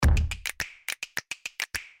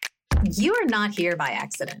You are not here by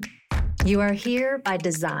accident. You are here by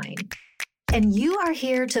design. And you are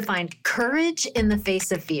here to find courage in the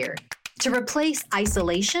face of fear, to replace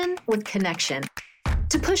isolation with connection,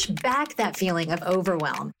 to push back that feeling of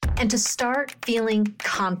overwhelm, and to start feeling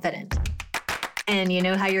confident. And you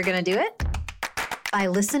know how you're going to do it? By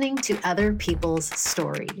listening to other people's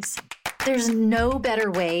stories. There's no better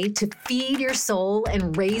way to feed your soul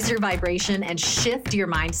and raise your vibration and shift your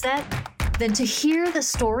mindset than to hear the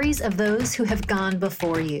stories of those who have gone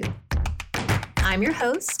before you. I'm your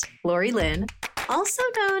host, Lori Lynn, also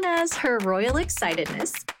known as Her Royal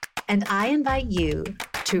Excitedness, and I invite you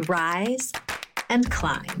to rise and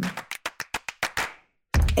climb.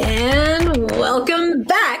 And welcome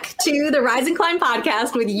back to the Rise and Climb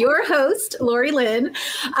podcast with your host, Lori Lynn.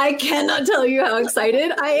 I cannot tell you how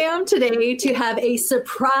excited I am today to have a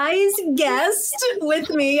surprise guest with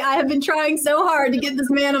me. I have been trying so hard to get this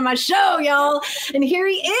man on my show, y'all. And here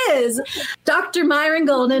he is, Dr. Myron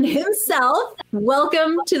Golden himself.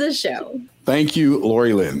 Welcome to the show. Thank you,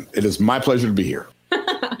 Lori Lynn. It is my pleasure to be here.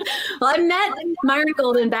 Well, I met Myron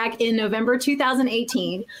Golden back in November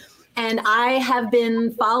 2018. And I have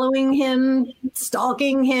been following him,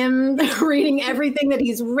 stalking him, reading everything that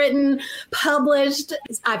he's written, published.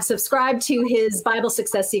 I've subscribed to his Bible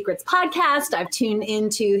Success Secrets podcast. I've tuned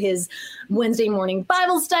into his Wednesday morning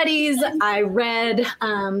Bible studies. I read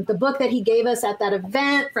the book that he gave us at that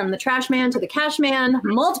event, From the Trash Man to the Cash Man,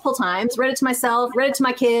 multiple times. Read it to myself, read it to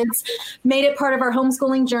my kids, made it part of our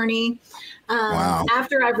homeschooling journey. Wow.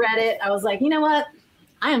 After I read it, I was like, you know what?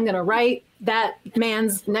 I am going to write that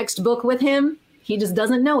man's next book with him. He just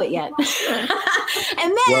doesn't know it yet.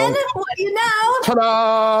 And then, what do you know?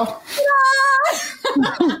 Ta-da!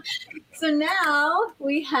 Ta-da! So now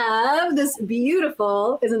we have this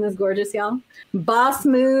beautiful, isn't this gorgeous, y'all? Boss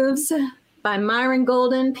Moves by Myron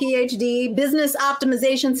Golden, PhD, Business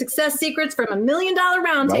Optimization Success Secrets from $1 Million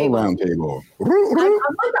Roundtable. I want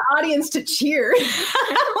the audience to cheer.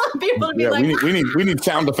 I don't want people to be like, we need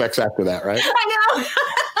sound effects after that, right? I know.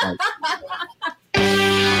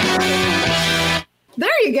 There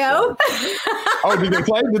you go. Oh, did they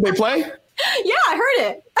play? Did they play? Yeah, I heard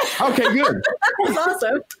it. Okay, good. That's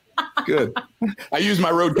awesome. Good. I used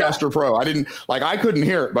my Rodecaster Pro. I couldn't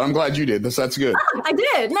hear it, but I'm glad you did. That's good. I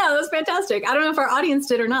did. No, that was fantastic. I don't know if our audience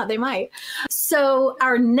did or not. They might. So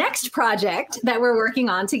our next project that we're working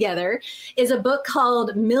on together is a book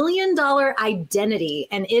called $1 Million Identity,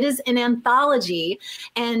 and it is an anthology.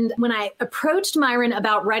 And when I approached Myron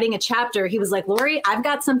about writing a chapter, he was like, Lori, I've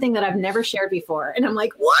got something that I've never shared before. And I'm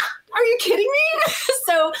like, what? Are you kidding me?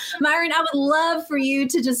 So, Myron, I would love for you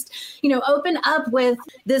to just, open up with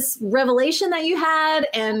this revelation that you had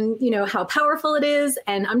and, how powerful it is.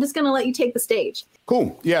 And I'm just going to let you take the stage.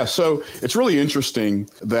 Cool. Yeah. So it's really interesting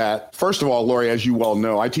that, first of all, Lori, as you well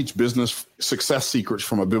know, I teach business success secrets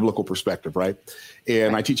from a biblical perspective, right?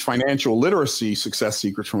 And I teach financial literacy success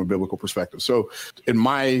secrets from a biblical perspective. So in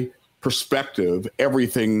my perspective,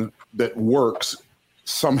 everything that works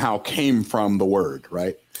somehow came from the word,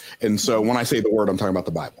 right? And so when I say the word, I'm talking about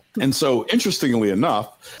the Bible. And so interestingly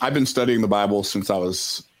enough, I've been studying the Bible since I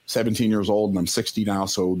was 17 years old and I'm 60 now.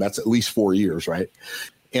 So that's at least 4 years, right?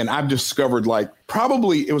 And I've discovered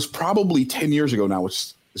it was probably 10 years ago now,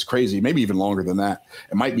 which is crazy, maybe even longer than that.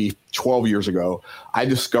 It might be 12 years ago. I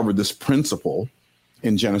discovered this principle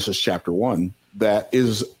in Genesis chapter 1 that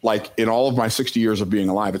is in all of my 60 years of being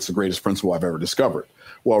alive, it's the greatest principle I've ever discovered.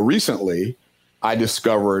 Well, recently, I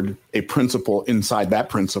discovered a principle inside that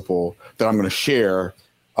principle that I'm going to share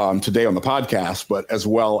today on the podcast, but as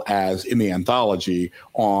well as in the anthology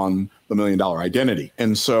on the $1 Million Identity.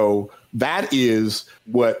 And so that is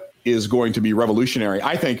what is going to be revolutionary.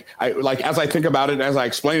 I think as I think about it, as I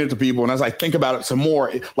explain it to people, and as I think about it some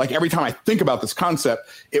more, every time I think about this concept,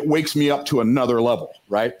 it wakes me up to another level,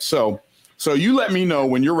 right? So you let me know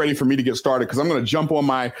when you're ready for me to get started, because I'm going to jump on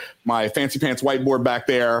my fancy pants whiteboard back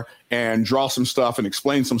there and draw some stuff and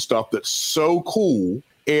explain some stuff that's so cool.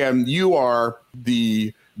 And you are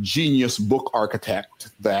the genius book architect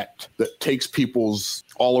that takes people's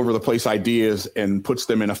all over the place ideas and puts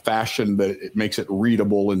them in a fashion that it makes it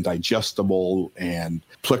readable and digestible and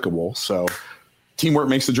applicable. So teamwork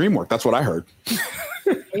makes the dream work. That's what I heard.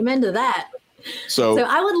 Amen to that. So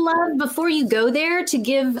I would love, before you go there, to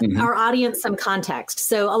give our audience some context.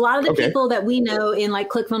 So a lot of the people that we know in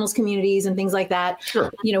ClickFunnels communities and things like that,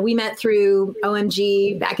 sure, we met through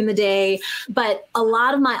OMG back in the day, but a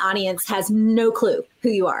lot of my audience has no clue who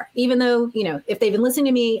you are, even though, if they've been listening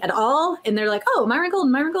to me at all and they're like, oh, Myron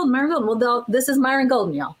Golden. Well, this is Myron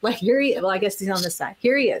Golden, y'all. Here he is. Well, I guess he's on this side.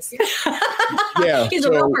 Here he is. Yeah, he's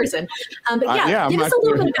a real person. But give us a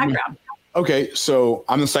little bit of background. Okay, so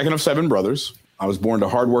I'm the second of 7 brothers. I was born to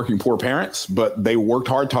hardworking, poor parents, but they worked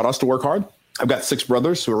hard, taught us to work hard. I've got 6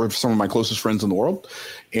 brothers who are some of my closest friends in the world.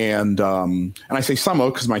 And I say some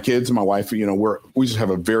of because my kids and my wife, we just have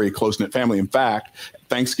a very close-knit family. In fact,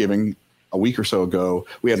 Thanksgiving a week or so ago,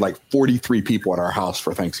 we had like 43 people at our house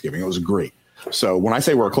for Thanksgiving. It was great. So when I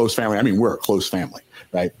say we're a close family, I mean we're a close family,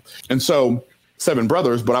 right? And so 7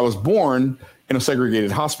 brothers, but I was born in a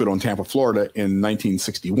segregated hospital in Tampa, Florida in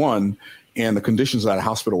 1961. And the conditions of that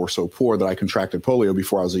hospital were so poor that I contracted polio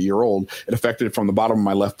before I was a year old. It affected it from the bottom of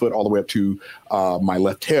my left foot all the way up to my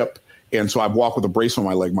left hip. And so I've walked with a brace on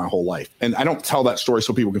my leg my whole life. And I don't tell that story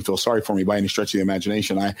so people can feel sorry for me by any stretch of the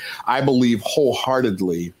imagination. I believe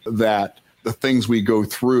wholeheartedly that the things we go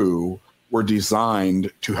through were designed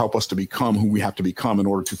to help us to become who we have to become in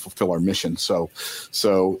order to fulfill our mission. So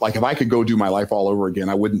like if I could go do my life all over again,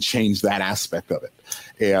 I wouldn't change that aspect of it.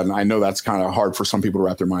 And I know that's kind of hard for some people to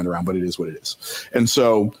wrap their mind around, but it is what it is. And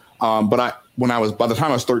so, by the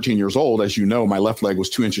time I was 13 years old, as you know, my left leg was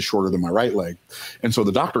 2 inches shorter than my right leg. And so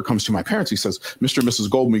the doctor comes to my parents. He says, Mr. and Mrs.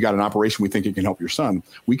 Golden, we got an operation. We think it can help your son.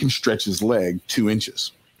 We can stretch his leg 2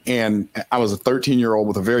 inches. And I was a 13-year-old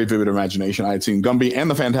with a very vivid imagination. I had seen Gumby and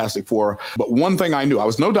the Fantastic Four. But one thing I knew, I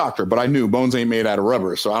was no doctor, but I knew bones ain't made out of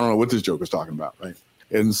rubber. So I don't know what this joke was talking about, right?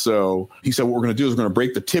 And so he said, what we're going to do is we're going to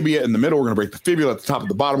break the tibia in the middle. We're going to break the fibula at the top of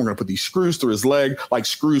the bottom. We're going to put these screws through his leg, like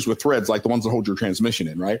screws with threads, like the ones that hold your transmission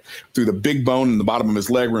in, right? Through the big bone in the bottom of his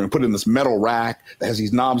leg. We're going to put it in this metal rack that has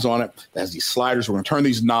these knobs on it, that has these sliders. We're going to turn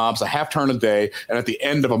these knobs a half turn a day. And at the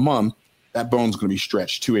end of a month, that bone's going to be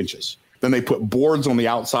stretched 2 inches. Then they put boards on the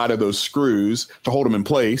outside of those screws to hold them in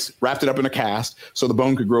place, wrapped it up in a cast so the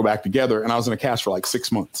bone could grow back together. And I was in a cast for like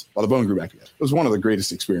 6 months while the bone grew back together. It was one of the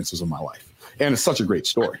greatest experiences of my life. And it's such a great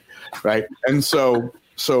story, right? And so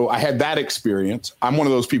I had that experience. I'm one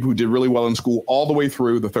of those people who did really well in school all the way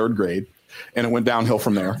through the 3rd grade. And it went downhill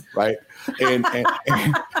from there, right?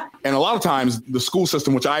 And a lot of times the school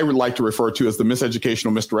system, which I would like to refer to as the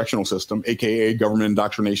miseducational, misdirectional system, AKA government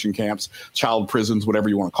indoctrination camps, child prisons, whatever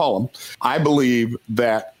you want to call them. I believe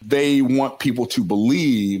that they want people to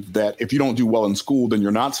believe that if you don't do well in school, then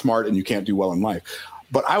you're not smart and you can't do well in life.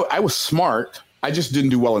 But I was smart. I just didn't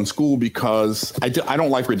do well in school because I don't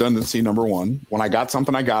like redundancy, number one. When I got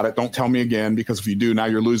something, I got it. Don't tell me again, because if you do, now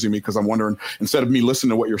you're losing me, because I'm wondering, instead of me listening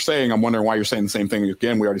to what you're saying, I'm wondering why you're saying the same thing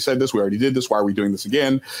again. We already said this. We already did this. Why are we doing this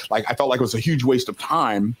again? Like, I felt like it was a huge waste of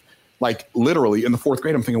time. Like, literally in the 4th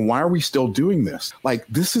grade, I'm thinking, why are we still doing this? Like,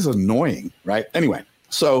 this is annoying, right? Anyway.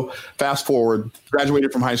 So fast forward,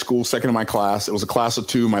 graduated from high school, second in my class. It was a class of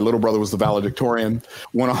 2. My little brother was the valedictorian.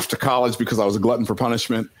 Went off to college because I was a glutton for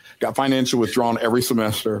punishment. Got financial withdrawal every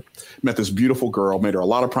semester. Met this beautiful girl, made her a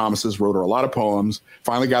lot of promises, wrote her a lot of poems.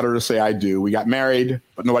 Finally got her to say I do. We got married,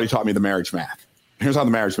 but nobody taught me the marriage math. Here's how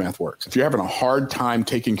the marriage math works. If you're having a hard time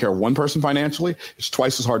taking care of one person financially, it's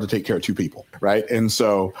twice as hard to take care of 2 people, right? And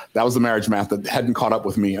so that was the marriage math that hadn't caught up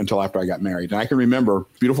with me until after I got married. And I can remember,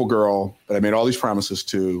 beautiful girl that I made all these promises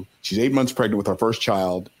to. She's 8 months pregnant with our first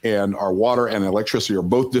child, and our water and electricity are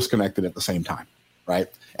both disconnected at the same time, right?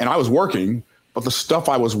 And I was working, but the stuff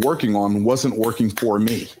I was working on wasn't working for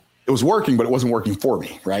me. It was working, but it wasn't working for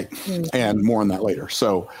me, right? Mm-hmm. And more on that later.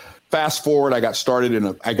 So fast forward, I got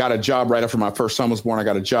started I got a job right after my first son was born. I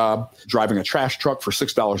got a job driving a trash truck for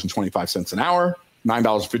 $6.25 an hour,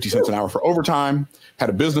 $9.50 an hour for overtime. Had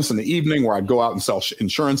a business in the evening where I'd go out and sell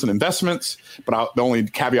insurance and investments. But the only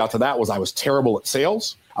caveat to that was I was terrible at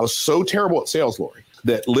sales. I was so terrible at sales, Lori,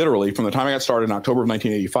 that literally from the time I got started in October of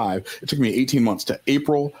 1985, it took me 18 months to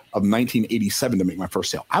April of 1987 to make my first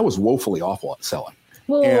sale. I was woefully awful at selling.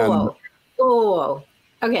 Whoa.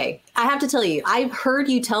 Okay, I have to tell you, I've heard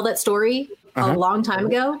you tell that story a long time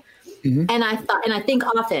ago. Mm-hmm. And I think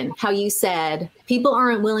often how you said people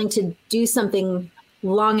aren't willing to do something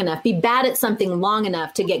long enough, be bad at something long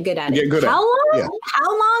enough to get good at it. How long? Yeah. How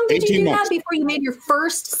long did you do that before you made your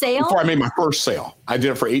first sale? Before I made my first sale. I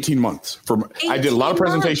did it for 18 months. I did a lot of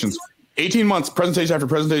presentations. 18 months, presentation after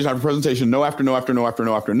presentation after presentation, no after no after no after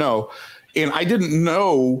no after no. And I didn't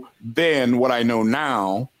know then what I know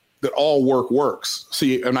now, that all work works.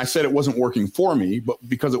 See, and I said it wasn't working for me, but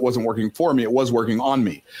because it wasn't working for me, it was working on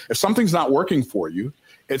me. If something's not working for you,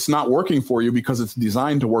 it's not working for you because it's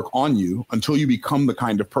designed to work on you until you become the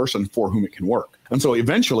kind of person for whom it can work. And so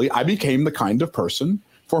eventually I became the kind of person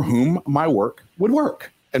for whom my work would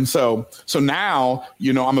work. And so now,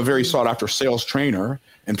 I'm a very sought after sales trainer,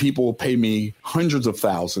 and people pay me hundreds of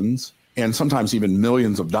thousands and sometimes even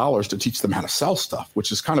millions of dollars to teach them how to sell stuff,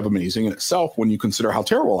 which is kind of amazing in itself when you consider how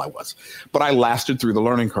terrible I was. But I lasted through the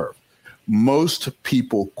learning curve. Most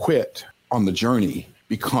people quit on the journey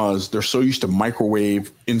because they're so used to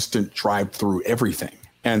microwave, instant drive-through everything.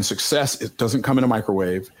 And success, it doesn't come in a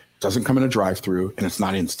microwave, doesn't come in a drive-through, and it's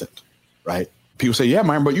not instant, right? People say, yeah,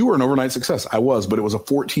 Myron, but you were an overnight success. I was, but it was a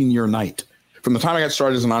 14-year night. From the time I got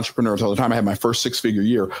started as an entrepreneur until the time I had my first six-figure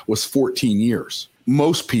year was 14 years.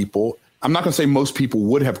 Most people, I'm not going to say most people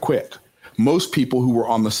would have quit. Most people who were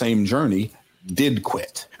on the same journey did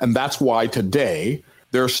quit. And that's why today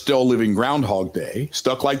they're still living Groundhog Day,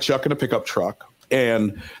 stuck like Chuck in a pickup truck,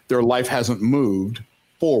 and their life hasn't moved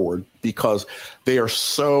forward because they are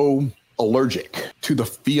so allergic to the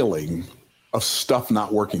feeling of stuff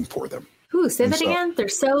not working for them. Ooh, say that again. They're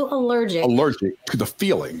so allergic to the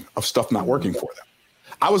feeling of stuff not working for them.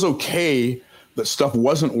 I was okay that stuff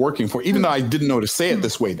wasn't working for, even though I didn't know to say it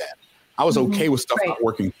this way then. I was okay with stuff not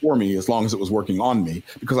working for me as long as it was working on me,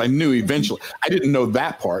 because I knew eventually, I didn't know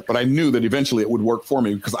that part, but I knew that eventually it would work for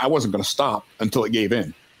me because I wasn't going to stop until it gave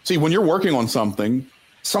in. See, when you're working on something,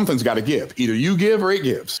 something's got to give. Either you give or it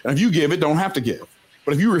gives. And if you give, it don't have to give.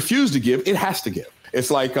 But if you refuse to give, it has to give. It's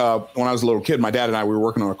like when I was a little kid, my dad and I, we were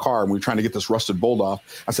working on a car and we were trying to get this rusted bolt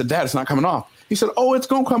off. I said, Dad, it's not coming off. He said, oh, it's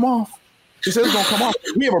going to come off. He said, it's going to come off.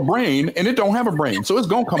 We have a brain and it don't have a brain. So it's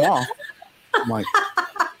going to come off. I'm like,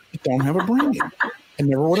 it don't have a brain. I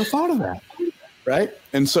never would have thought of that. Right.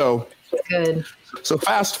 And so, so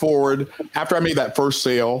fast forward, after I made that first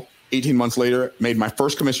sale, 18 months later, made my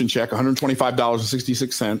first commission check,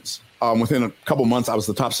 $125.66. Within a couple months, I was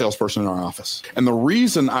the top salesperson in our office. And the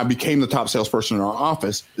reason I became the top salesperson in our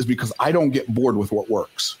office is because I don't get bored with what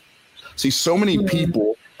works. See, so many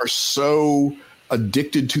people are so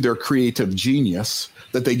addicted to their creative genius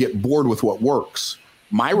that they get bored with what works.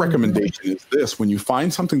 My recommendation is this: when you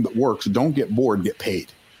find something that works, don't get bored, get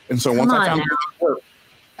paid. And so once I found it worked,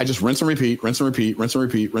 I just rinse and repeat, rinse and repeat, rinse and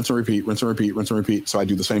repeat, rinse and repeat, rinse and repeat, rinse and repeat. So I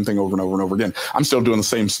do the same thing over and over and over again. I'm still doing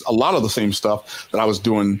a lot of the same stuff that I was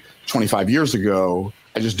doing 25 years ago.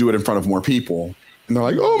 I just do it in front of more people. And they're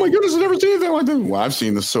like, oh my goodness, I've never seen anything like this. Well, I've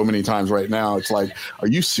seen this so many times right now. It's like, are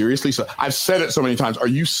you seriously? So I've said it so many times. Are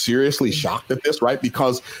you seriously shocked at this? Right?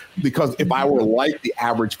 Because if I were like the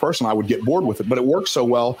average person, I would get bored with it. But it works so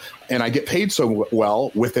well and I get paid so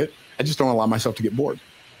well with it. I just don't allow myself to get bored.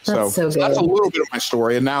 So that's a little bit of my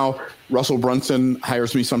story. And now Russell Brunson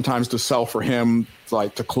hires me sometimes to sell for him,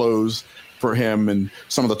 like to close for him. And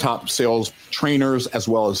some of the top sales trainers as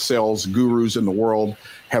well as sales gurus in the world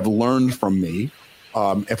have learned from me.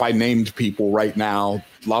 If I named people right now,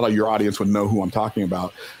 a lot of your audience would know who I'm talking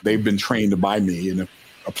about. They've been trained by me. And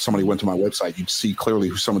if somebody went to my website, you'd see clearly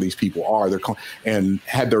who some of these people are. And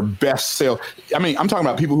had their best sale. I mean, I'm talking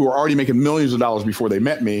about people who are already making millions of dollars before they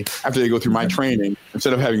met me. After they go through my training,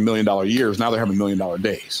 instead of having $1 million years, now they're having $1 million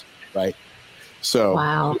days. Right. So,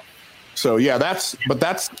 wow. So yeah, that's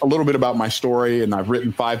a little bit about my story. And I've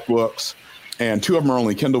written 5 books. And 2 of them are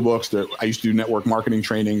only Kindle books. That I used to do network marketing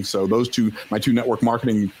training. So my 2 network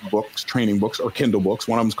marketing books, training books, are Kindle books.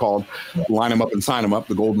 One of them is called Line 'em Up and Sign 'em Up: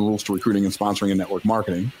 The Golden Rules to Recruiting and Sponsoring in Network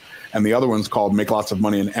Marketing. And the other one's called Make Lots of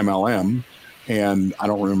Money in MLM. And I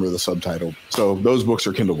don't remember the subtitle. So those books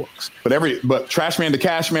are Kindle books. But Trash Man to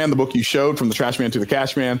Cash Man, the book you showed, From the Trash Man to the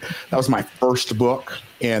Cash Man, that was my first book.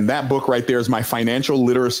 And that book right there is my financial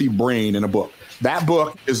literacy brain in a book. That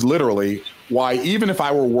book is literally why, even if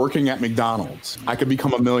I were working at McDonald's, I could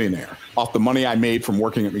become a millionaire off the money I made from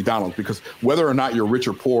working at McDonald's. Because whether or not you're rich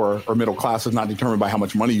or poor or middle class is not determined by how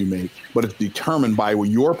much money you make, but it's determined by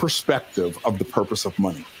your perspective of the purpose of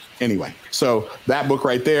money. Anyway, so that book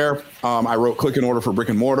right there, I wrote Click and Order for Brick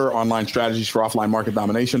and Mortar: Online Strategies for Offline Market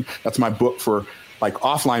Domination. That's my book for like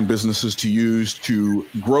offline businesses to use to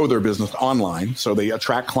grow their business online. So they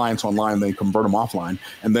attract clients online, they convert them offline.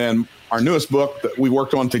 And then our newest book that we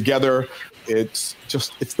worked on together, it's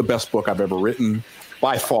the best book I've ever written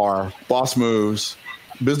by far. Boss Moves,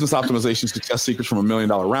 Business Optimization Success Secrets from $1 Million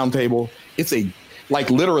Roundtable. It's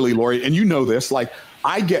literally, Lori, and you know this, like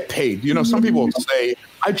I get paid. You know, some people say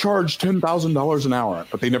I charge $10,000 an hour,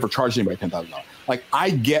 but they never charge anybody $10,000. Like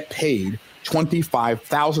I get paid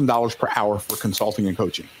 $25,000 per hour for consulting and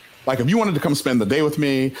coaching. Like if you wanted to come spend the day with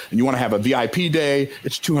me and you want to have a VIP day,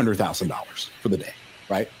 it's $200,000 for the day,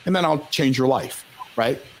 right? And then I'll change your life,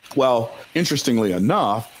 right? Well, interestingly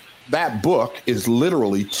enough, that book is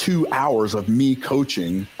literally 2 hours of me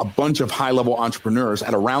coaching a bunch of high-level entrepreneurs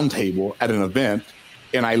at a roundtable at an event.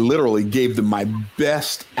 And I literally gave them my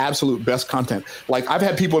best, absolute best content. Like I've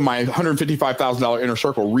had people in my $155,000 inner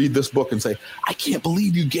circle read this book and say, I can't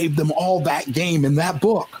believe you gave them all that game in that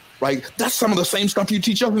book. Right? That's some of the same stuff you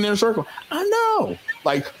teach us in the inner circle. I know.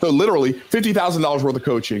 Like, so literally $50,000 worth of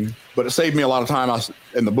coaching but it saved me a lot of time.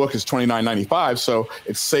 And the book is $29.95. So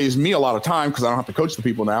it saves me a lot of time because I don't have to coach the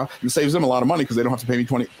people now. And it saves them a lot of money because they don't have to pay me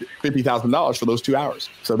 $50,000 for those 2 hours.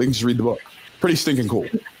 So they can just read the book. Pretty stinking cool.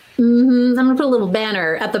 I'm going to put a little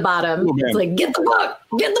banner at the bottom. It's like, get the book,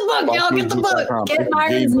 y'all, get the book. Get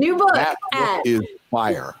Myron's new book that at is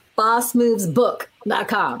fire.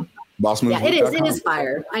 bossmovesbook.com. Bossmovesbook.com. Yeah, it is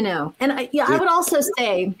fire. I know. And I would also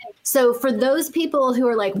say, so for those people who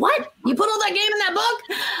are like, what? You put all that game in that book?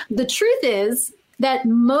 The truth is that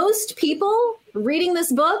most people reading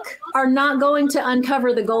this book are not going to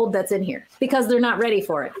uncover the gold that's in here because they're not ready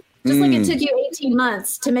for it. Just like it took you 18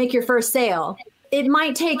 months to make your first sale. It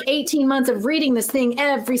might take 18 months of reading this thing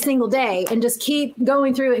every single day and just keep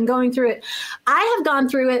going through it and going through it. I have gone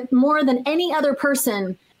through it more than any other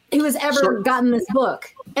person who has ever gotten this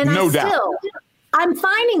book. And I'm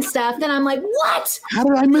finding stuff that I'm like, what? How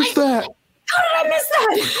did I miss that? How did I miss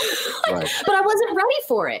that? Right. But I wasn't ready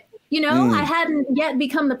for it. You know, I hadn't yet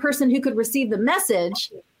become the person who could receive the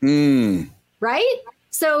message. Right?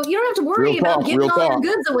 So you don't have to worry about giving all your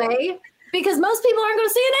goods away because most people aren't going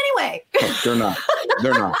to see it anyway. No,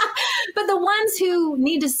 they're not. But the ones who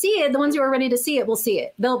need to see it, the ones who are ready to see it, will see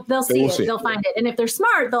it. They'll see it. They'll find it. And if they're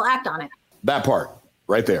smart, they'll act on it. That part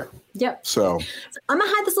right there. Yep. So I'm going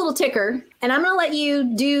to hide this little ticker and I'm going to let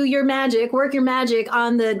you do your magic, work your magic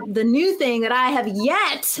on the new thing that I have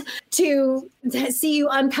yet to see you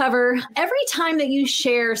uncover. Every time that you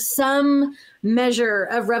share some measure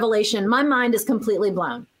of revelation, my mind is completely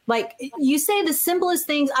blown. Like you say the simplest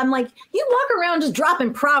things. I'm like, you walk around just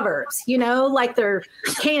dropping proverbs, you know, like they're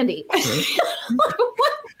candy.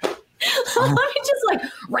 Let me just like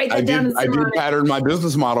write that down. I did pattern my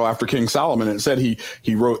business model after King Solomon. It said he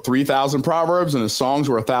wrote 3,000 proverbs and his songs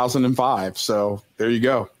were 1,005. So there you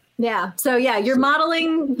go. Yeah. So yeah, you're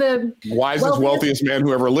modeling the wisest, wealthiest man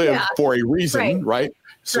who ever lived for a reason, right?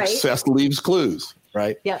 Success leaves clues.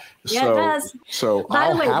 Right. Yep. Yeah, it does. So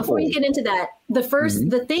by the way, before you get into that, the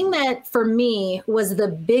thing that for me was the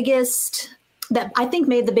biggest, that I think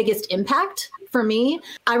made the biggest impact for me.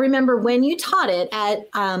 I remember when you taught it at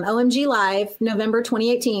OMG Live, November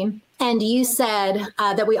 2018, and you said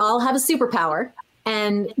that we all have a superpower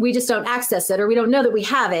and we just don't access it or we don't know that we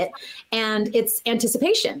have it. And it's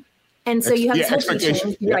anticipation. And so you have this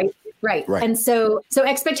expectation, right? Right. And so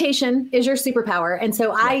expectation is your superpower. And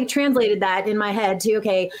so I translated that in my head to,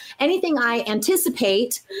 okay, anything I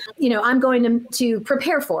anticipate, you know, I'm going to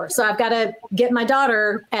prepare for. So I've got to get my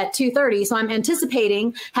daughter at 2:30. So I'm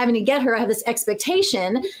anticipating having to get her. I have this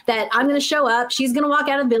expectation that I'm going to show up. She's going to walk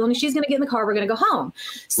out of the building. She's going to get in the car. We're going to go home.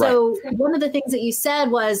 So one of the things that you said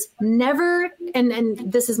was never, and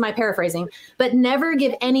this is my paraphrasing, but never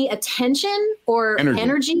give any attention or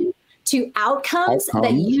energy to outcomes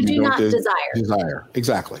that you do not desire.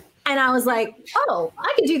 Exactly. And I was like, oh,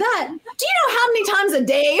 I could do that. Do you know how many times a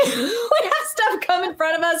day we have stuff come in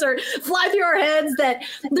front of us or fly through our heads that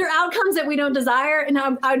they're outcomes that we don't desire? And I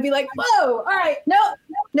would be like, whoa, all right, no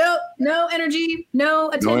energy, no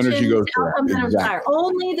attention. No energy goes to outcomes that I desire.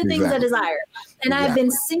 Only the things I desire. And I've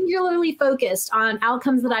been singularly focused on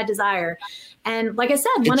outcomes that I desire. And like I said,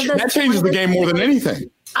 that changes the game more than anything.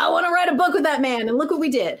 I want to write a book with that man. And look what we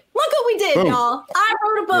did. Look what we did, y'all. I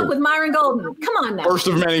wrote a book with Myron Golden. Come on now. First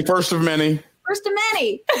of many. All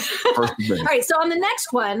right. So on the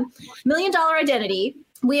next one, $1 Million Identity,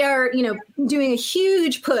 we are, doing a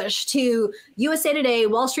huge push to USA Today,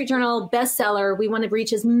 Wall Street Journal bestseller. We want to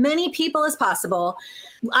reach as many people as possible.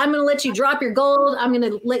 I'm going to let you drop your gold. I'm going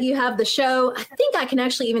to let you have the show. I think I can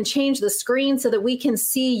actually even change the screen so that we can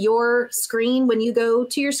see your screen when you go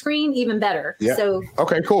to your screen even better. Yeah. So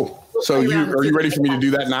okay, cool. So are you ready for me to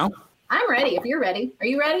do that now? I'm ready. If you're ready. Are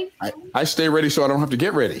you ready? I stay ready so I don't have to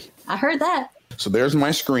get ready. I heard that. So there's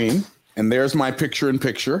my screen and there's my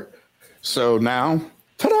picture-in-picture. So now,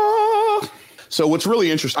 ta-da! So what's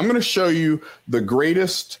really interesting, I'm going to show you the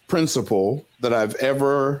greatest principle that I've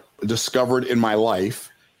ever discovered in my life.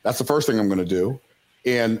 That's the first thing I'm going to do.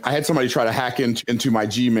 And I had somebody try to hack into my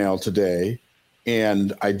Gmail today,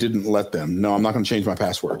 and I didn't let them. No, I'm not going to change my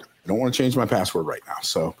password. I don't want to change my password right now.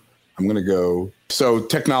 So I'm going to go. So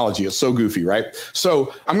technology is so goofy, right?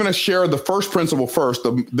 So I'm going to share the first principle first.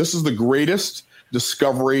 This is the greatest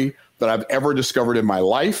discovery that I've ever discovered in my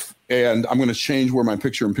life. And I'm going to change where my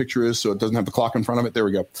picture-in-picture is so it doesn't have the clock in front of it. There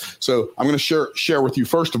we go. So I'm going to share with you,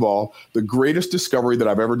 first of all, the greatest discovery that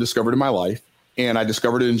I've ever discovered in my life. And I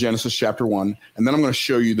discovered it in Genesis chapter 1. And then I'm going to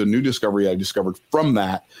show you the new discovery I discovered from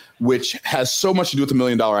that, which has so much to do with the $1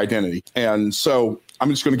 Million Identity. And so I'm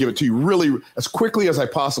just going to give it to you really as quickly as I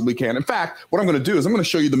possibly can. In fact, what I'm going to do is I'm going to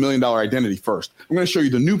show you the $1 Million Identity first. I'm going to show you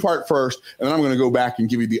the new part first, and then I'm going to go back and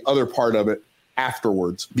give you the other part of it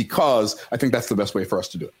afterwards, because I think that's the best way for us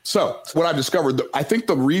to do it. So what I've discovered, I think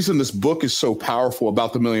the reason this book is so powerful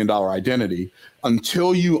about the $1 Million Identity,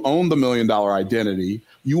 until you own the $1 Million Identity,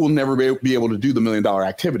 you will never be able to do the $1 Million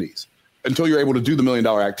activities. Until you're able to do the $1 Million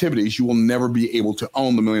activities, you will never be able to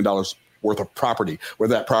own the $1 million worth of property,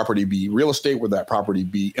 whether that property be real estate, whether that property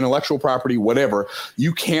be intellectual property, whatever.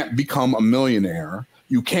 You can't become a millionaire.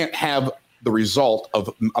 You can't have the result of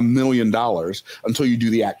 $1 million until you do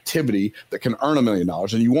the activity that can earn $1 million.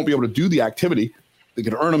 And you won't be able to do the activity that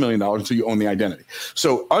can earn $1 million until you own the identity.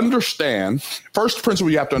 So understand, first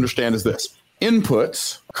principle you have to understand is this: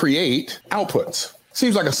 inputs create outputs.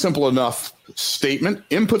 Seems like a simple enough statement.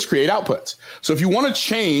 Inputs create outputs. So if you want to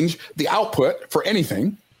change the output for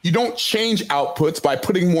anything, you don't change outputs by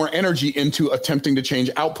putting more energy into attempting to change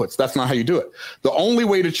outputs. That's not how you do it. The only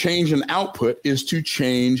way to change an output is to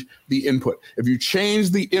change the input. If you change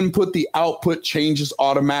the input, the output changes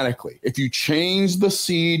automatically. If you change the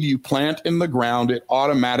seed you plant in the ground, it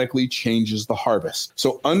automatically changes the harvest.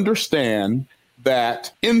 So understand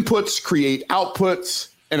that inputs create outputs.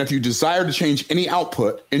 And if you desire to change any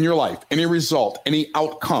output in your life, any result, any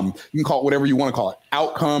outcome, you can call it whatever you want to call it: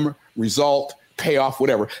 outcome, result, payoff,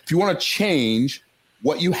 whatever. If you want to change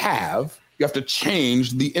what you have to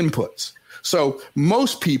change the inputs. So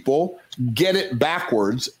most people get it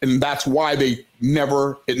backwards, and that's why it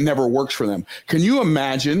never works for them. Can you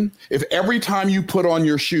imagine if every time you put on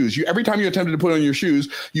your shoes, every time you attempted to put on your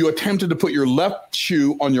shoes, you attempted to put your left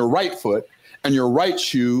shoe on your right foot and your right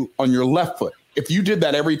shoe on your left foot? If you did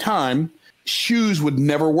that every time, shoes would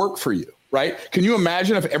never work for you, right? Can you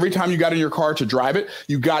imagine if every time you got in your car to drive it,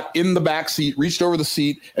 you got in the back seat, reached over the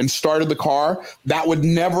seat and started the car? That would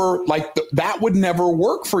never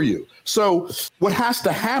work for you. So what has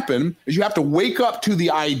to happen is you have to wake up to the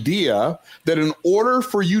idea that in order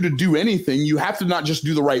for you to do anything, you have to not just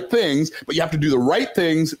do the right things, but you have to do the right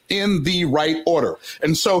things in the right order.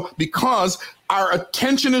 And so because our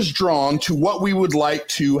attention is drawn to what we would like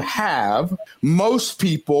to have, most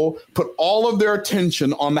people put all of their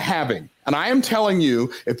attention on the having. And I am telling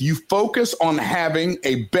you, if you focus on having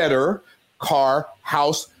a better car,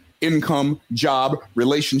 house, income, job,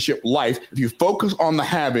 relationship, life, if you focus on the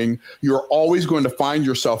having, you're always going to find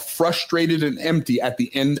yourself frustrated and empty at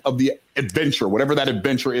the end of the adventure, whatever that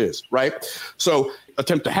adventure is, right? So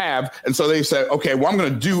attempt to have. And so they say, okay, well, I'm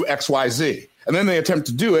going to do X, Y, Z. And then they attempt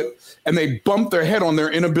to do it and they bump their head on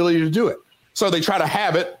their inability to do it. So they try to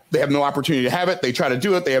have it. They have no opportunity to have it. They try to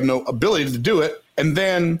do it. They have no ability to do it. And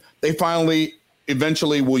then they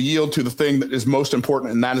eventually will yield to the thing that is most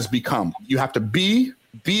important, and that is become. You have to be.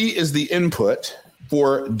 Be is the input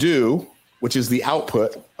for do, which is the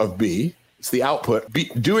output of be. It's the output.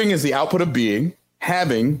 Doing is the output of being.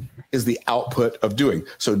 Having is the output of doing.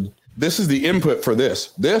 So this is the input for this.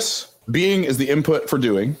 This being is the input for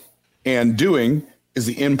doing, and doing is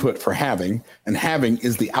the input for having, and having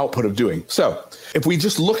is the output of doing. So if we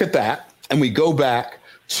just look at that and we go back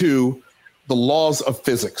to the laws of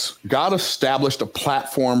physics, God established a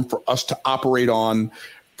platform for us to operate on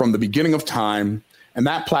from the beginning of time. And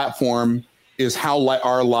that platform is how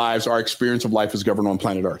our lives, our experience of life is governed on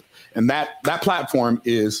planet Earth. And that platform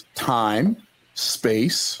is time,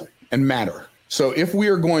 space, and matter. So if we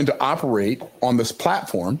are going to operate on this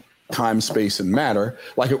platform, time, space, and matter,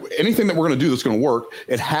 like anything that we're going to do that's going to work,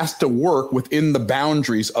 it has to work within the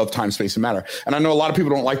boundaries of time, space, and matter. And I know a lot of people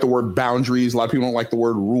don't like the word boundaries. A lot of people don't like the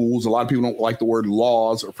word rules. A lot of people don't like the word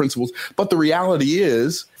laws or principles. But the reality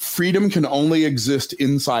is freedom can only exist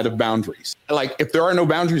inside of boundaries. Like if there are no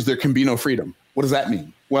boundaries, there can be no freedom. What does that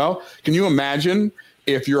mean? Well, can you imagine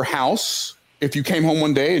if you came home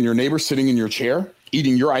one day and your neighbor's sitting in your chair,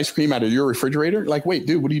 eating your ice cream out of your refrigerator? Like, wait,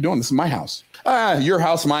 dude, what are you doing? This is my house. Your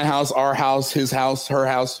house, my house, our house, his house, her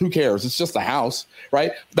house. Who cares? It's just a house,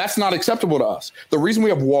 right? That's not acceptable to us. The reason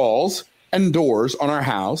we have walls and doors on our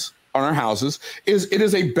houses is it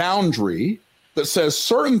is a boundary that says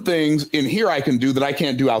certain things in here I can do that I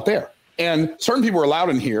can't do out there. And certain people are allowed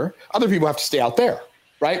in here. Other people have to stay out there.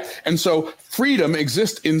 Right. And so freedom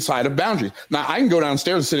exists inside of boundaries. Now, I can go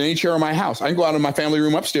downstairs and sit in any chair in my house. I can go out in my family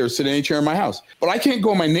room upstairs, sit in any chair in my house. But I can't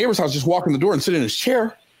go in my neighbor's house, just walk in the door and sit in his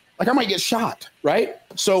chair. Like I might get shot. Right.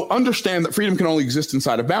 So understand that freedom can only exist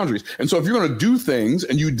inside of boundaries. And so if you're going to do things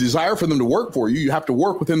and you desire for them to work for you, you have to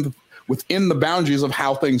work within the boundaries of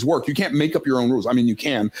how things work. You can't make up your own rules. I mean, you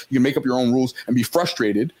can make up your own rules and be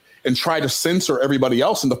frustrated and try to censor everybody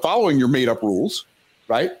else into following your made up rules.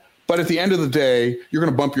 Right. But at the end of the day, you're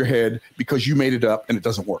going to bump your head because you made it up and it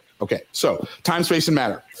doesn't work. Okay, so time, space, and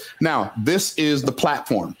matter. Now, this is the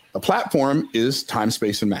platform. The platform is time,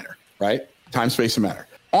 space, and matter, right? Time, space, and matter.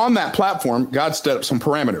 On that platform, God set up some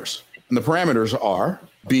parameters. And the parameters are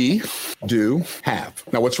be, do, have.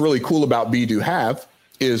 Now, what's really cool about be, do, have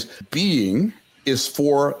is being is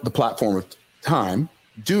for the platform of time,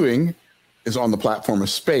 doing is on the platform of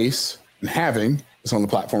space, and having is on the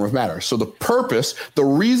platform of matter. So the purpose, the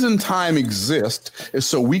reason time exists is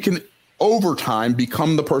so we can, over time,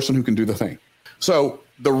 become the person who can do the thing. So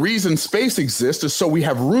the reason space exists is so we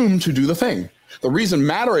have room to do the thing. The reason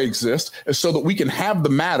matter exists is so that we can have the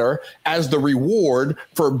matter as the reward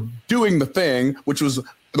for doing the thing, which was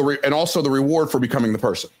and also the reward for becoming the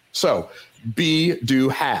person. So be, do,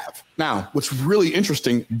 have. Now, what's really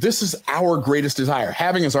interesting, this is our greatest desire.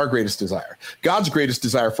 Having is our greatest desire. God's greatest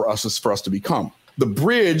desire for us is for us to become. The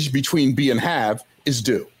bridge between be and have is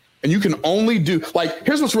do. And you can only do, like,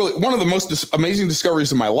 here's what's really, one of the most amazing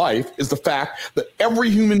discoveries in my life is the fact that every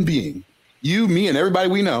human being, you, me, and everybody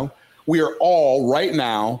we know, we are all right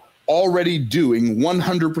now already doing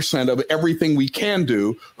 100% of everything we can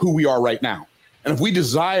do who we are right now. And if we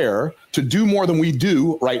desire to do more than we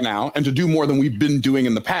do right now and to do more than we've been doing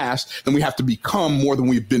in the past, then we have to become more than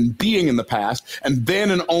we've been being in the past. And then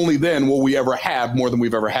and only then will we ever have more than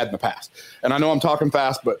we've ever had in the past. And I know I'm talking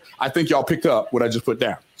fast, but I think y'all picked up what I just put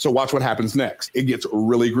down. So watch what happens next. It gets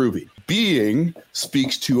really groovy. Being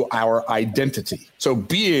speaks to our identity. So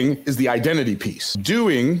being is the identity piece.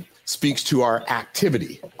 Doing speaks to our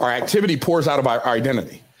activity. Our activity pours out of our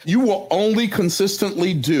identity. You will only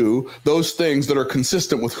consistently do those things that are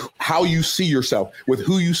consistent with how you see yourself, with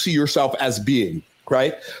who you see yourself as being,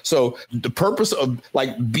 right? So the purpose of,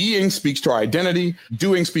 like, being speaks to our identity,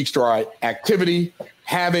 doing speaks to our activity,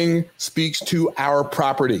 having speaks to our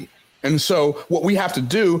property. And so what we have to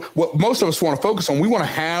do, what most of us want to focus on, we want to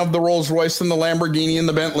have the Rolls Royce and the Lamborghini and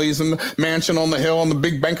the Bentleys and the mansion on the hill and the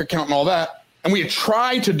big bank account and all that. And we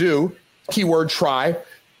try to do, keyword try,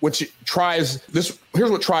 which tries this.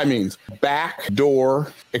 Here's what try means: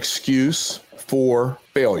 backdoor excuse for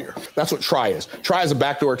failure. That's what try is. Try is a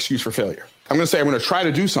backdoor excuse for failure. I'm going to say I'm going to try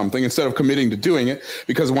to do something instead of committing to doing it,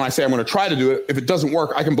 because when I say I'm going to try to do it, if it doesn't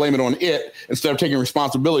work, I can blame it on it instead of taking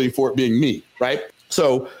responsibility for it being me, right?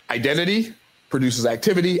 So identity produces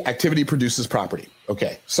activity, activity produces property.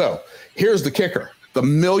 Okay, so here's the kicker: the $1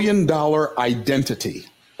 million identity.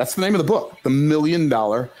 That's the name of the book, the $1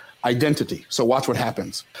 million identity. So watch what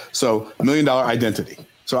happens. So $1 million identity.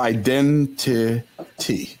 So identity.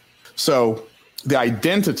 So the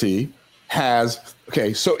identity has,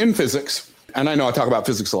 okay, so in physics, and I know I talk about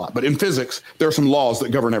physics a lot, but in physics, there are some laws that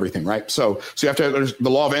govern everything, right? So you have to have the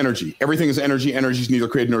law of energy. Everything is energy. Energy is neither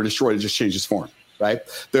created nor destroyed. It just changes form. Right?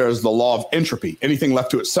 There's the law of entropy. Anything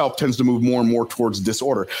left to itself tends to move more and more towards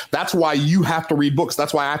disorder. That's why you have to read books.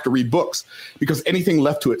 That's why I have to read books, because anything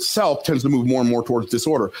left to itself tends to move more and more towards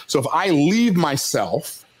disorder. So if I leave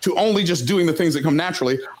myself to only just doing the things that come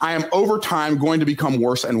naturally, I am over time going to become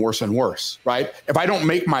worse and worse and worse, right? If I don't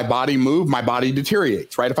make my body move, my body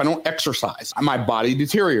deteriorates, right? If I don't exercise, my body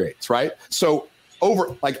deteriorates, right? So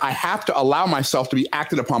I have to allow myself to be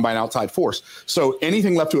acted upon by an outside force. So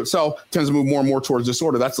anything left to itself tends to move more and more towards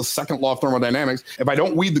disorder. That's the second law of thermodynamics. If I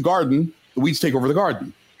don't weed the garden, the weeds take over the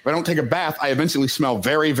garden. If I don't take a bath, I eventually smell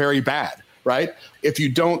very, very bad, right? If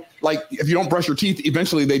you don't brush your teeth,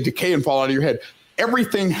 eventually they decay and fall out of your head.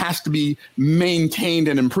 Everything has to be maintained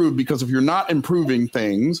and improved, because if you're not improving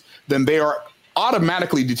things, then they are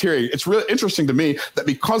automatically deteriorating. It's really interesting to me that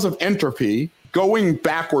because of entropy, going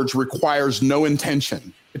backwards requires no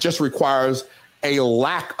intention. It just requires a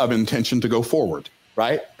lack of intention to go forward,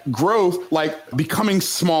 right? Growth, like becoming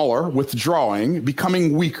smaller, withdrawing,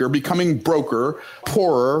 becoming weaker, becoming broker,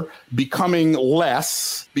 poorer, becoming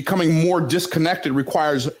less, becoming more disconnected,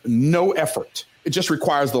 requires no effort. It just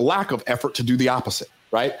requires the lack of effort to do the opposite,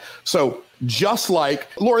 right? So just like,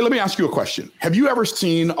 Lori, let me ask you a question. Have you ever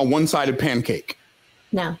seen a one-sided pancake?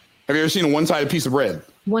 No. Have you ever seen a one-sided piece of bread?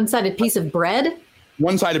 One-sided piece of bread?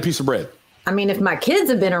 One-sided piece of bread. I mean, if my kids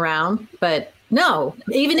have been around, but no,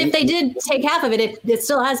 even if they did take half of it, it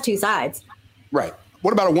still has two sides. Right.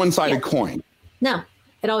 What about a one-sided coin? No,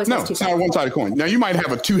 it always has two sides. No, it's not a one-sided coin. Now, you might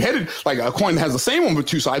have a two-headed, like a coin that has the same one with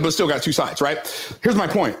two sides, but it's still got two sides, right? Here's my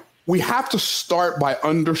point. We have to start by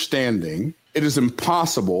understanding it is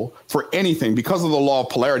impossible for anything, because of the law of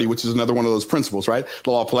polarity, which is another one of those principles, right?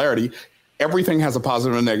 The law of polarity. Everything has a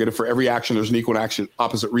positive and a negative. For every action, there's an equal and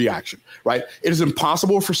opposite reaction, right? It is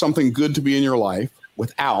impossible for something good to be in your life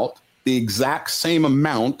without the exact same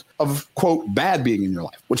amount of, quote, bad being in your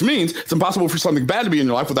life, which means it's impossible for something bad to be in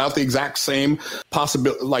your life without the exact same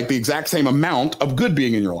possibility, like the exact same amount of good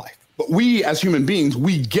being in your life. But we as human beings,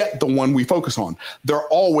 we get the one we focus on. They're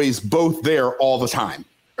always both there all the time.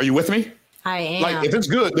 Are you with me? I am. Like, if it's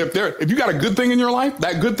good, if you got a good thing in your life,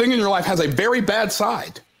 that good thing in your life has a very bad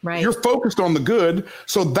side. Right. You're focused on the good.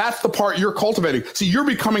 So that's the part you're cultivating. See, you're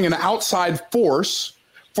becoming an outside force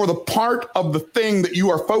for the part of the thing that you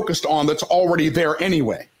are focused on that's already there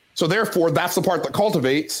anyway. So therefore, that's the part that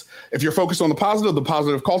cultivates. If you're focused on the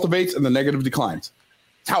positive cultivates and the negative declines.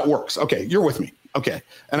 That's how it works. Okay, you're with me. Okay.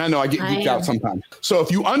 And I know I get geeked out sometimes. So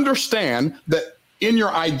if you understand that in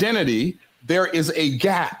your identity, there is a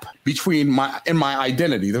gap between my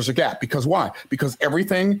identity. There's a gap. Because why? Because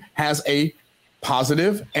everything has a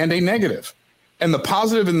positive and a negative. And the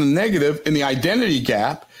positive and the negative in the identity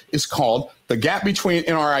gap is called, the gap between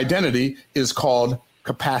in our identity is called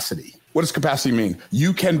capacity. What does capacity mean?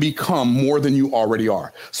 You can become more than you already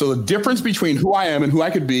are. So the difference between who I am and who I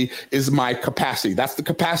could be is my capacity. That's the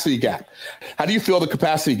capacity gap. How do you fill the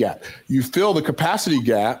capacity gap? You fill the capacity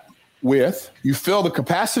gap with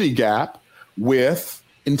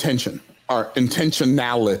intention or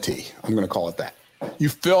intentionality. I'm going to call it that. You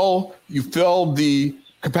fill the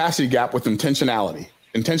capacity gap with intentionality.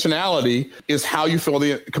 Intentionality is how you fill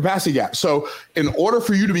the capacity gap. So in order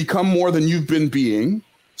for you to become more than you've been being,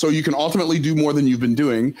 so you can ultimately do more than you've been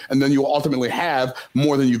doing, and then you'll ultimately have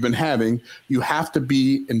more than you've been having, you have to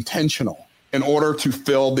be intentional in order to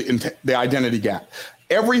fill the identity gap.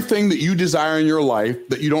 Everything that you desire in your life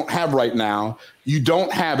that you don't have right now, you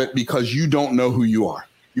don't have it because you don't know who you are.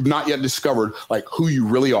 You've not yet discovered like who you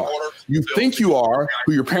really are. You think you are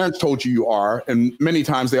who your parents told you are, and many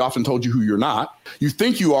times they often told you who you're not. You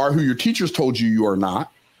think you are who your teachers told you you are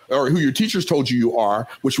not, or who your teachers told you are,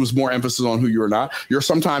 which was more emphasis on who you are not. You're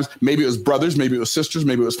sometimes, maybe it was brothers, maybe it was sisters,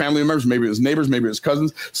 maybe it was family members, maybe it was neighbors, maybe it was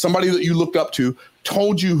cousins. Somebody that you looked up to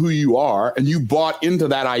told you who you are, and you bought into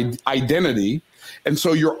that identity. And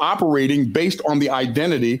so you're operating based on the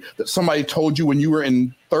identity that somebody told you when you were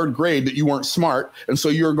in third grade that you weren't smart. And so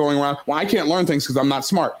you're going around, well, I can't learn things because I'm not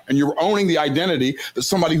smart. And you're owning the identity that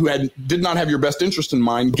somebody who did not have your best interest in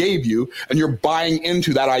mind gave you, and you're buying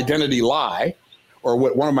into that identity lie. Or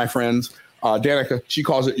what one of my friends, Danica, she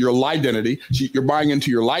calls it your lie-identity. You're buying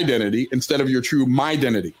into your lie-identity instead of your true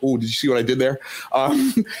my-identity. Oh, did you see what I did there?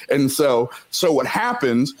 And so what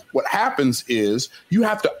happens is you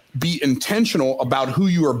have to be intentional about who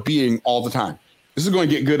you are being all the time. This is going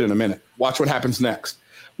to get good in a minute. Watch what happens next.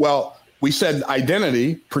 Well, we said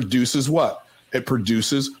identity produces what? It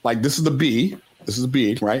produces, like, this is the B. This is the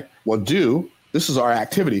B, right? Well, this is our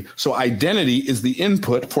activity. So identity is the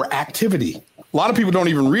input for activity. A lot of people don't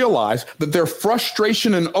even realize that their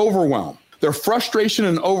frustration and overwhelm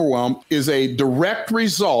is a direct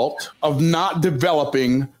result of not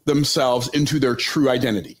developing themselves into their true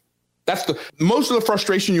identity. That's most of the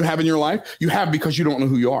frustration you have in your life, you have because you don't know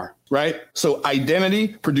who you are, right? So identity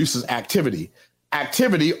produces activity.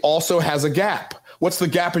 Activity also has a gap. What's the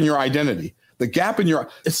gap in your identity? The gap in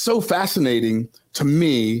it's so fascinating to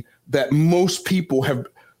me that most people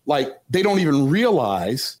they don't even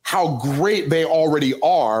realize how great they already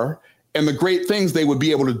are and the great things they would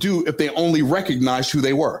be able to do if they only recognized who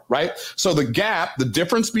they were, right? So the gap, the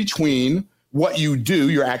difference between what you do,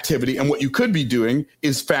 your activity, and what you could be doing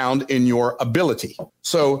is found in your ability.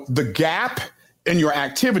 So the gap in your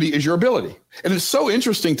activity is your ability. And it's so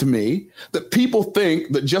interesting to me that people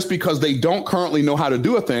think that just because they don't currently know how to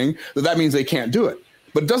do a thing, that means they can't do it.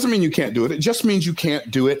 But it doesn't mean you can't do it. It just means you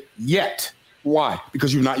can't do it yet. Why?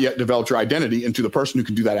 Because you've not yet developed your identity into the person who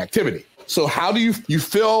can do that activity. So how do you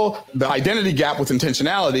fill the identity gap with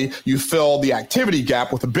intentionality? You fill the activity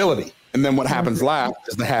gap with ability. And then what happens last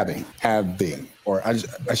is the having, or I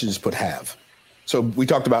should just put have. So we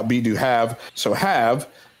talked about be, do, have. So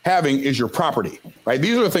having is your property, right?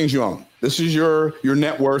 These are the things you own. This is your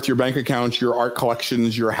net worth, your bank accounts, your art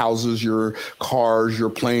collections, your houses, your cars,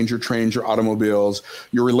 your planes, your trains, your automobiles,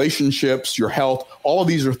 your relationships, your health. All of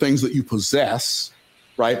these are things that you possess,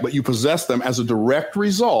 right? But you possess them as a direct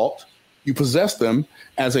result. You possess them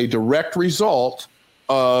as a direct result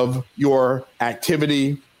of your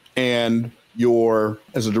activity and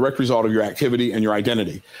as a direct result of your activity and your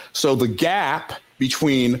identity. So the gap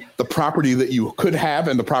between the property that you could have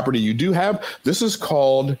and the property you do have, this is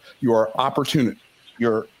called your opportunity.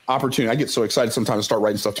 Your opportunity. I get so excited sometimes I start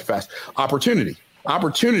writing stuff too fast. Opportunity.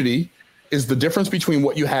 Opportunity is the difference between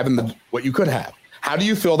what you have and what you could have. How do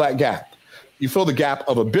you fill that gap? You fill the gap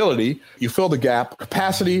of ability. You fill the gap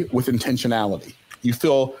capacity with intentionality. You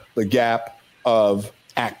fill the gap of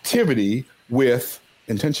activity with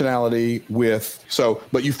intentionality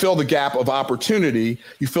but you fill the gap of opportunity.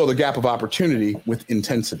 You fill the gap of opportunity with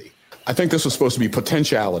intensity. I think this was supposed to be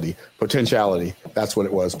potentiality. That's what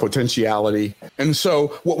it was. Potentiality. And so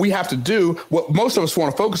what we have to do, what most of us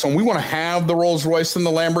want to focus on, we want to have the Rolls Royce and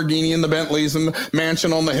the Lamborghini and the Bentleys and the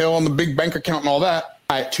mansion on the hill and the big bank account and all that.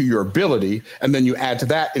 to your ability, and then you add to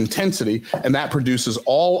that intensity, and that produces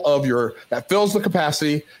that fills the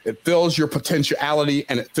capacity, it fills your potentiality,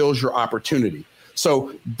 and it fills your opportunity.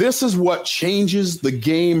 So this is what changes the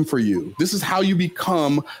game for you. This is how you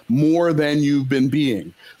become more than you've been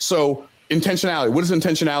being. So intentionality, what does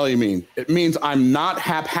intentionality mean? It means I'm not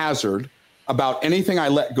haphazard about anything I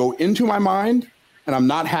let go into my mind, and I'm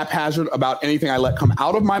not haphazard about anything I let come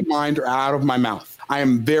out of my mind or out of my mouth. I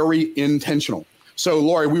am very intentional. So,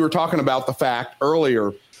 Lori, we were talking about the fact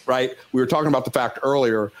earlier, right? We were talking about the fact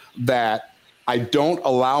earlier that I don't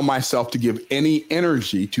allow myself to give any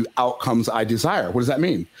energy to outcomes I desire. What does that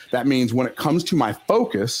mean? That means when it comes to my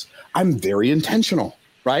focus, I'm very intentional,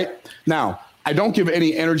 right? Now, I don't give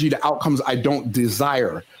any energy to outcomes I don't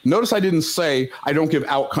desire. Notice I didn't say I don't give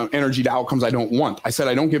energy to outcomes I don't want. I said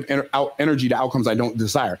I don't give energy to outcomes I don't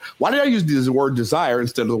desire. Why did I use the word desire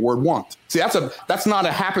instead of the word want? See, that's not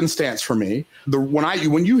a happenstance for me.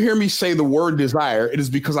 When you hear me say the word desire, it is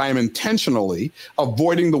because I am intentionally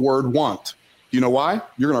avoiding the word want. You know why?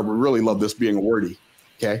 You're going to really love this being wordy,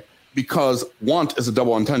 okay? Because want is a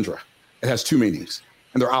double entendre. It has two meanings,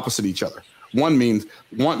 and they're opposite each other. Want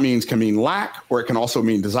can mean lack, or it can also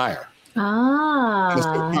mean desire. The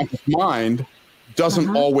subconscious mind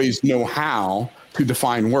doesn't always know how to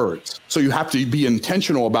define words. So you have to be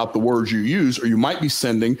intentional about the words you use, or you might be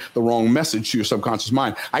sending the wrong message to your subconscious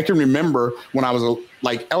mind. I can remember when I was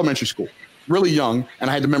like elementary school, really young, and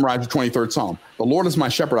I had to memorize the 23rd Psalm. The Lord is my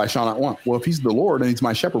shepherd, I shall not want. Well, if he's the Lord and he's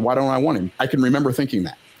my shepherd, why don't I want him? I can remember thinking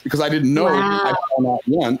that because I didn't know I shall not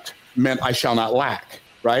want meant I shall not lack,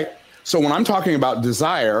 right? So when I'm talking about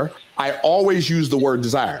desire, I always use the word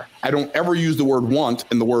desire. I don't ever use the word want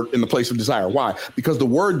in the place of desire. Why? Because the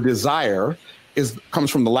word desire comes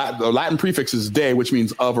from the Latin prefix is de, which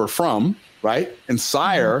means of or from, right? And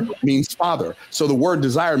sire means father. So the word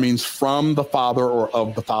desire means from the father or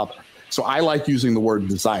of the father. So I like using the word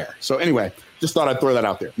desire. So anyway, just thought I'd throw that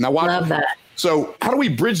out there. Now, love that. So how do we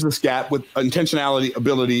bridge this gap with intentionality,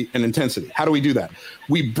 ability, and intensity? How do we do that?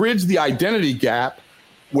 We bridge the identity gap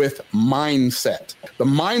with mindset. The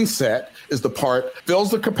mindset is the part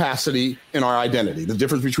fills the capacity in our identity, the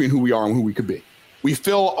difference between who we are and who we could be. We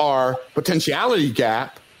fill our potentiality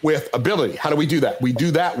gap with ability. How do we do that? We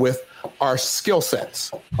do that with our skill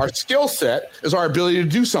sets. Our skill set is our ability to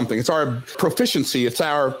do something. It's our proficiency. It's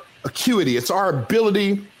our acuity. It's our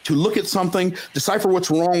ability to look at something, decipher what's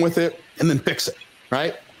wrong with it, and then fix it,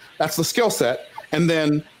 right? That's the skill set. And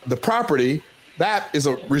then the property, that is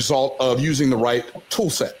a result of using the right tool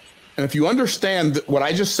set. And if you understand what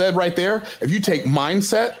I just said right there, if you take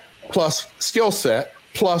mindset plus skill set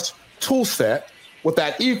plus tool set, what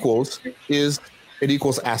that equals is it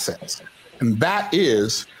equals assets. And that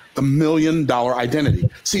is the $1 million identity.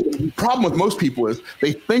 See, the problem with most people is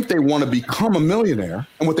they think they want to become a millionaire.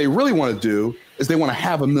 And what they really want to do is they want to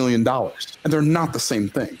have $1 million. And they're not the same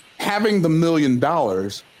thing. Having the $1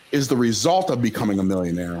 million is the result of becoming a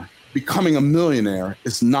millionaire. Becoming a millionaire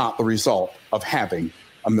is not the result of having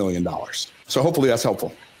 $1 million. So hopefully that's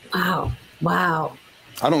helpful. Wow.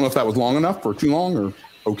 I don't know if that was long enough or too long or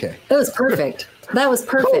okay. That was perfect. That was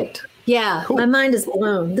perfect. Cool. Yeah. Cool. My mind is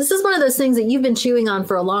blown. This is one of those things that you've been chewing on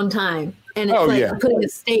for a long time. And it's putting a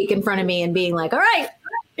steak in front of me and being like, all right,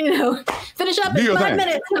 finish up in 5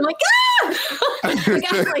 minutes. And I'm like, I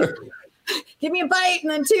gotta give me a bite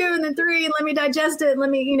and then 2 and then 3 and let me digest it. And let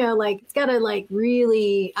me, it's got to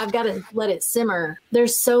really, I've got to let it simmer.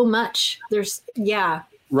 There's so much.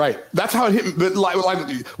 Right. That's how it hit me. But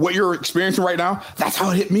like what you're experiencing right now, that's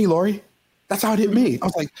how it hit me, Lori. That's how it hit me. I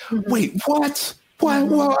was like, wait, what?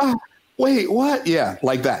 Wait, what? Yeah,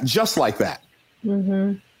 like that. Just like that.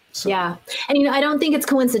 Mm-hmm. So. Yeah. And, I don't think it's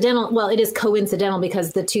coincidental. Well, it is coincidental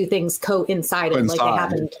because the two things coincided. Like they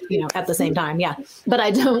happened, at the same time. Yeah. But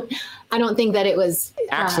I don't think that it was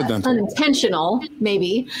unintentional,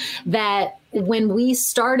 maybe, that when we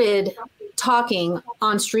started talking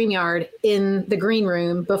on StreamYard in the green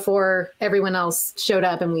room before everyone else showed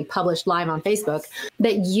up and we published live on Facebook,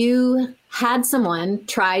 that you had someone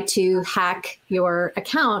try to hack your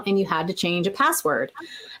account and you had to change a password.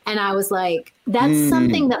 And I was like, that's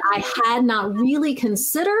something that I had not really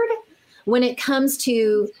considered when it comes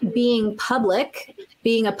to being public,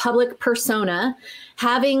 being a public persona,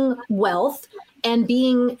 having wealth, and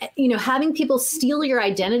being, having people steal your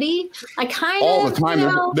identity. I kind of all the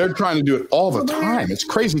time. They're trying to do it all the time. It's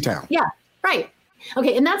crazy town. Yeah, right.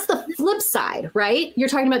 Okay, and that's the flip side, right? You're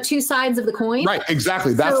talking about two sides of the coin. Right,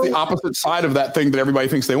 exactly. That's the opposite side of that thing that everybody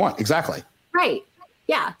thinks they want. Exactly. Right.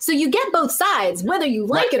 Yeah. So you get both sides, whether you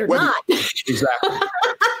like it or not. Exactly.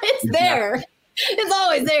 It's there. It's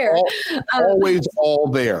always there. Always all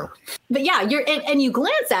there. But yeah, and you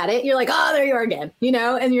glance at it, you're like, oh, there you are again,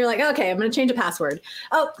 and you're like, okay, I'm going to change a password.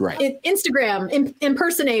 Oh, right. Instagram,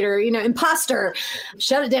 impersonator, imposter,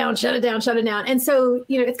 shut it down. And so,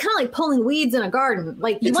 it's kind of like pulling weeds in a garden.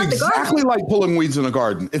 Like you want the garden. It's exactly like pulling weeds in a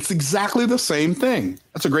garden. It's exactly the same thing.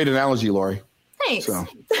 That's a great analogy, Lori. Thanks. So,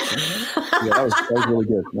 that was really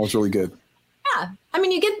good. That was really good. Yeah. I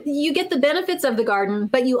mean, you get the benefits of the garden,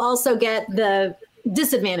 but you also get the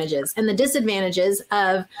disadvantages. And the disadvantages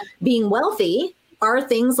of being wealthy are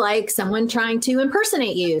things like someone trying to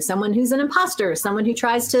impersonate you, someone who's an imposter, someone who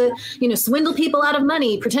tries to, swindle people out of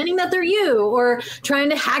money, pretending that they're you, or trying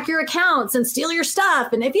to hack your accounts and steal your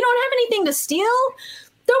stuff. And if you don't have anything to steal,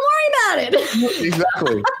 don't worry about it.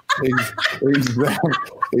 Exactly.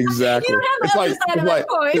 Exactly.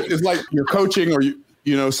 It's like you're coaching,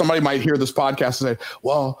 or somebody might hear this podcast and say,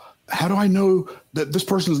 well, how do I know that this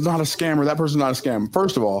person's not a scam or that person's not a scam?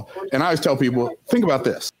 First of all, and I always tell people, think about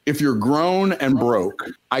this. If you're grown and broke,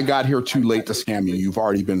 I got here too late to scam you. You've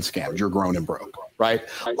already been scammed. You're grown and broke, right?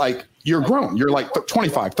 Like you're grown. You're like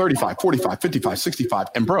 25, 35, 45, 55, 65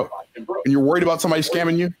 and broke. And you're worried about somebody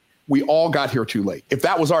scamming you? We all got here too late. If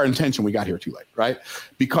that was our intention, we got here too late, right?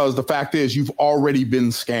 Because the fact is you've already been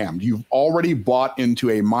scammed. You've already bought into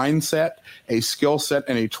a mindset, a skill set,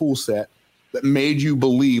 and a tool set that made you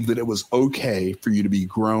believe that it was okay for you to be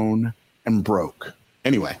grown and broke.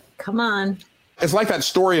 Anyway. Come on. It's like that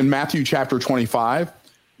story in Matthew chapter 25,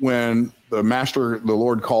 when the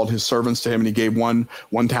Lord called his servants to him and he gave one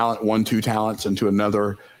talent, 2 talents, and to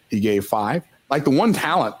another he gave 5. Like the 1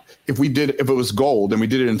 talent, if it was gold and we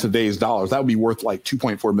did it in today's dollars, that would be worth like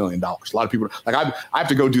 $2.4 million. A lot of people, like I have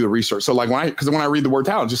to go do the research. So like when I read the word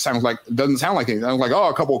talent, it just sounds like, it doesn't sound like anything. I was like, oh,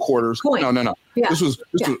 a couple of quarters. Point. No. Yeah. This was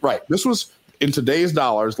right. This was in today's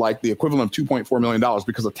dollars, like the equivalent of $2.4 million,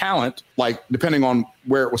 because a talent, like depending on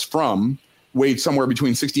where it was from, weighed somewhere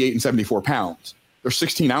between 68 and 74 pounds. There's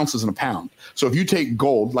 16 ounces in a pound. So if you take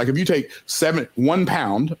gold, like if you take 1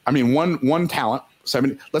 pound, one talent,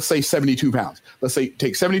 let's say 72 pounds. Let's say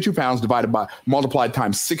take 72 pounds multiplied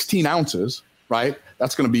times 16 ounces, right?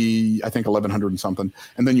 That's going to be, I think, 1,100 and something.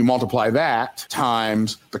 And then you multiply that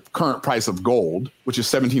times the current price of gold, which is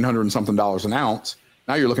 $1,700 and something an ounce.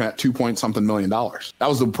 Now you're looking at $2.something million. That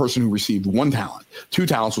was the person who received 1 talent. 2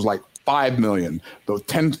 talents was like 5 million.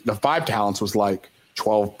 The 5 talents was like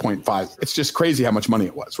 12.5. It's just crazy how much money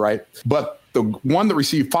it was, right? But the one that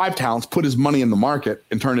received 5 talents put his money in the market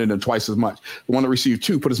and turned it into twice as much. The one that received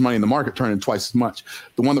 2 put his money in the market, turned it into twice as much.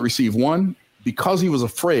 The one that received 1, because he was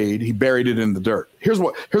afraid, he buried it in the dirt. Here's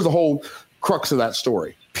the whole crux of that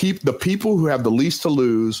story. The people who have the least to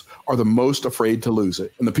lose are the most afraid to lose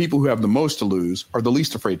it. And the people who have the most to lose are the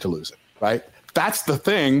least afraid to lose it, right? That's the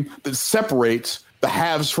thing that separates the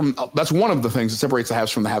haves that's one of the things that separates the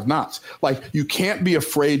haves from the have-nots. Like you can't be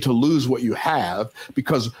afraid to lose what you have,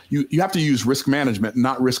 because you have to use risk management,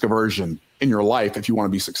 not risk aversion in your life if you want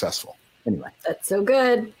to be successful. Anyway. That's so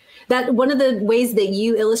good. That one of the ways that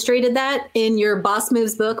you illustrated that in your Boss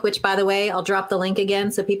Moves book, which by the way, I'll drop the link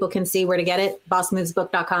again so people can see where to get it.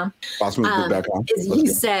 bossmovesbook.com. Bossmovesbook.com. Is you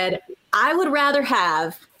said, I would rather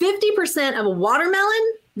have 50% of a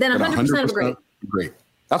watermelon than 100% of a grape. Great.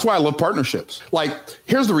 That's why I love partnerships. Like,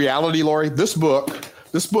 here's the reality, Lori. This book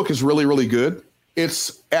is really, really good.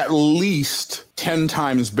 It's at least 10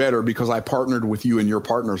 times better because I partnered with you and your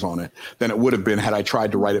partners on it than it would have been had I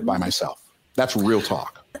tried to write it by myself. That's real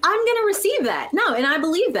talk. I'm going to receive that. No, and I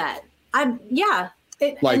believe that. The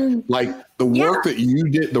work that you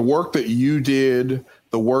did, the work that you did,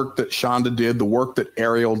 the work that Shonda did, the work that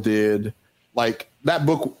Ariel did, like that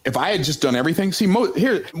book, if I had just done everything,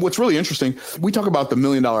 here, what's really interesting, we talk about the $1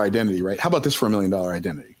 million identity, right? How about this for $1 million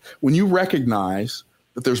identity? When you recognize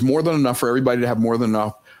that there's more than enough for everybody to have more than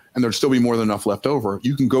enough, and there'd still be more than enough left over,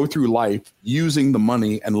 you can go through life using the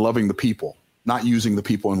money and loving the people, not using the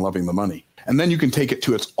people and loving the money. And then you can take it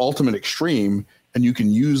to its ultimate extreme and you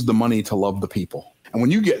can use the money to love the people. And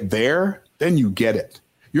when you get there, then you get it.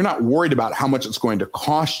 You're not worried about how much it's going to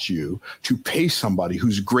cost you to pay somebody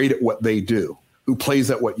who's great at what they do, who plays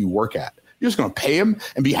at what you work at. You're just going to pay them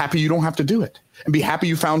and be happy you don't have to do it. And be happy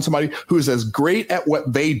you found somebody who is as great at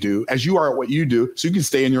what they do as you are at what you do, so you can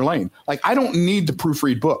stay in your lane. Like, I don't need to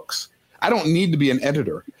proofread books. I don't need to be an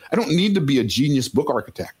editor. I don't need to be a genius book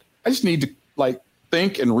architect. I just need to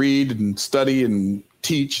think and read and study and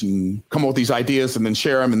teach and come up with these ideas and then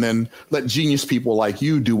share them and then let genius people like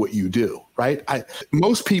you do what you do, right?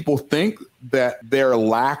 Most people think that their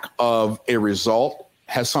lack of a result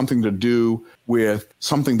has something to do with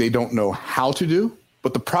something they don't know how to do.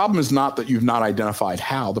 But the problem is not that you've not identified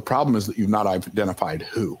how. The problem is that you've not identified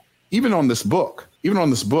who. even on this book,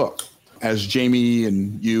 as Jamie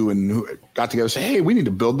and you and who got together, say, hey, we need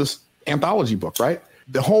to build this anthology book, right?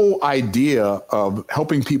 The whole idea of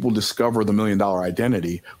helping people discover the $1 million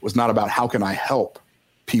identity was not about how can I help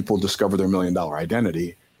people discover their $1 million identity.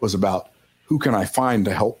 It was about who can I find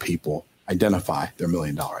to help people identify their $1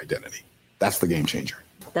 million identity. That's the game changer.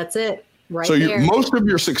 That's it. Right. So there. Most of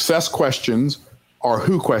your success questions are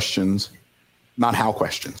who questions, not how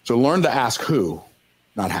questions. So learn to ask who,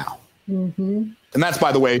 not how. Mm-hmm. And that's,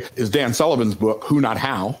 by the way, is Dan Sullivan's book, Who Not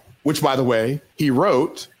How, which, by the way, he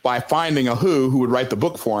wrote by finding a who would write the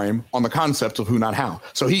book for him on the concepts of who, not how.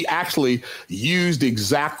 So he actually used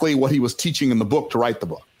exactly what he was teaching in the book to write the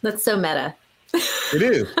book. That's so meta. It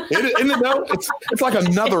is. It's like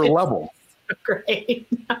another level. Great.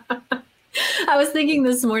 I was thinking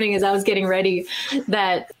this morning as I was getting ready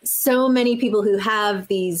that so many people who have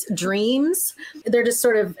these dreams, they're just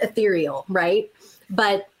sort of ethereal, right?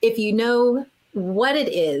 But if you know what it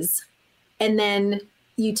is, and then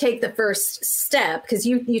you take the first step, because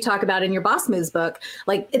you talk about in your Boss Moves book,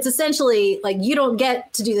 like it's essentially like you don't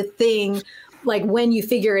get to do the thing like when you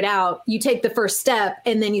figure it out, you take the first step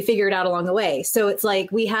and then you figure it out along the way. So it's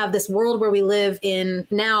like we have this world where we live in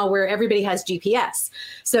now where everybody has GPS.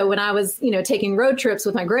 So when I was, taking road trips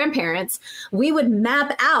with my grandparents, we would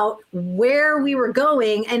map out where we were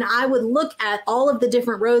going and I would look at all of the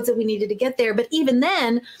different roads that we needed to get there. But even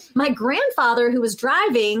then, my grandfather who was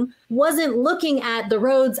driving wasn't looking at the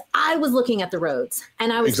roads. I was looking at the roads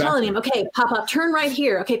and I was telling him, okay, pop up, turn right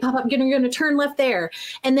here. Okay, pop up, you're going to turn left there.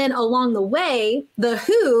 And then along the way, the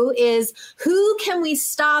who is who can we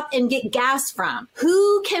stop and get gas from?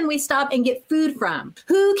 Who can we stop and get food from?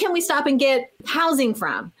 Who can we stop and get housing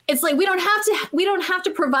from? It's like we don't have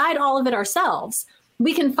to provide all of it ourselves.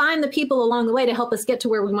 We can find the people along the way to help us get to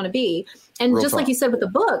where we want to be. And just like you said with the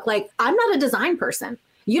book, like I'm not a design person.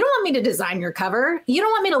 You don't want me to design your cover. You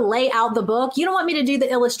don't want me to lay out the book. You don't want me to do the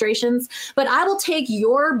illustrations, but I will take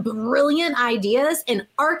your brilliant ideas and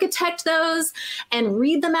architect those and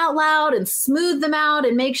read them out loud and smooth them out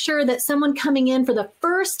and make sure that someone coming in for the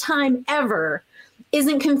first time ever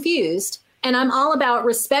isn't confused. And I'm all about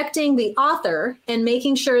respecting the author and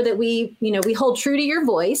making sure that we hold true to your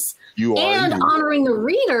voice. And honoring the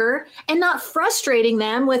reader and not frustrating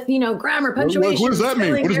them with, grammar, punctuation. What does that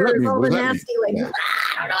mean? What does that mean? All the nasty, like,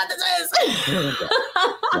 I don't know what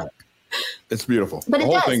this is. It's beautiful. But it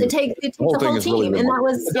does. It takes a whole team. And that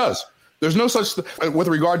was. It does. There's no such with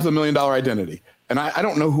regard to the $1 million identity. And I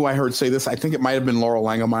don't know who I heard say this. I think it might have been Laurel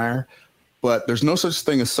Langemeyer. But there's no such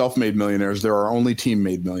thing as self-made millionaires. There are only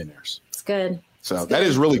team-made millionaires. It's good. So that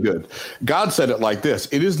is really good. God said it like this.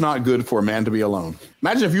 It is not good for a man to be alone.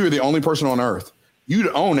 Imagine if you were the only person on earth. You'd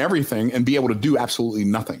own everything and be able to do absolutely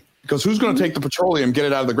nothing. Because who's going to take the petroleum, get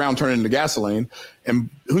it out of the ground, turn it into gasoline? And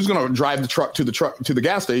who's going to drive the truck to the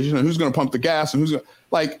gas station? And who's going to pump the gas? And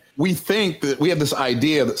we think that we have this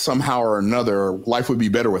idea that somehow or another life would be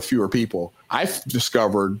better with fewer people. I've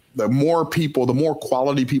discovered the more people, the more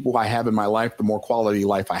quality people I have in my life, the more quality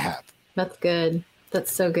life I have. That's good.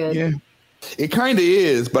 That's so good. Yeah. It kind of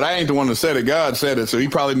is, but I ain't the one that said it. God said it, so he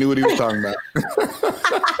probably knew what he was talking about.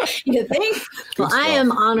 You think? Well, I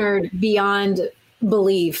am honored beyond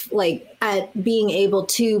belief, like at being able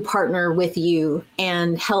to partner with you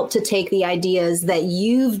and help to take the ideas that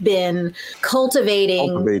you've been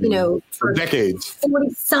cultivating for decades,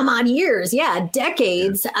 40 some odd years. Yeah.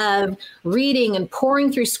 Decades of reading and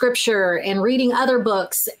pouring through scripture and reading other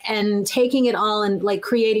books and taking it all and like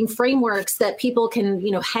creating frameworks that people can,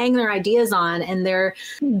 hang their ideas on and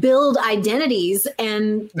build identities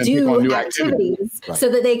and do activities so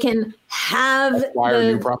that they can have acquire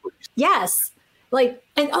new properties. Yes.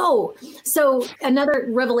 So another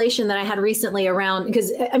revelation that I had recently around,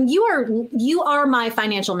 because you are my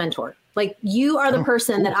financial mentor. Like you are the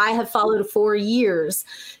person that I have followed for years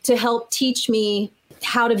to help teach me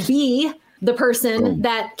how to be the person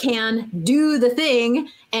that can do the thing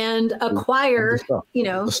and acquire,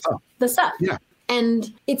 the stuff. Yeah.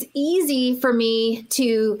 And it's easy for me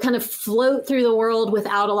to kind of float through the world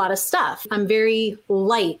without a lot of stuff. I'm very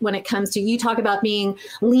light when it comes to, you talk about being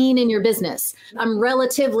lean in your business. I'm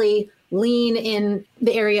relatively lean in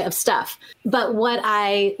the area of stuff. But what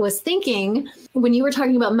I was thinking when you were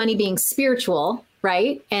talking about money being spiritual,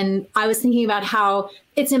 right? And I was thinking about how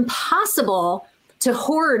it's impossible to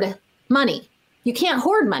hoard money. You can't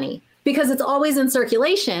hoard money because it's always in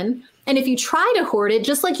circulation. And if you try to hoard it,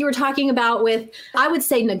 just like you were talking about with, I would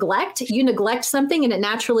say neglect, you neglect something and it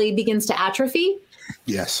naturally begins to atrophy.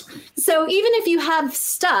 Yes. So even if you have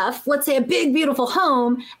stuff, let's say a big, beautiful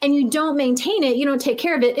home, and you don't maintain it, you don't take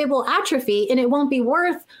care of it, it will atrophy and it won't be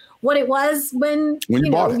worth what it was when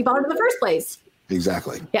you bought it in the first place.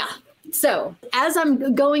 Exactly. Yeah. So as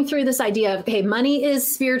I'm going through this idea of, okay, money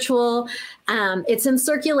is spiritual, it's in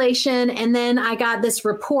circulation. And then I got this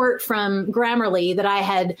report from Grammarly that I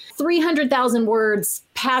had 300,000 words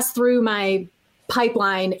pass through my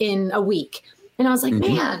pipeline in a week. And I was like,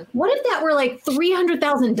 man, what if that were like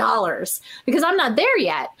 $300,000? Because I'm not there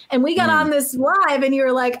yet. And we got on this live and you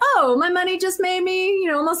were like, oh, my money just made me,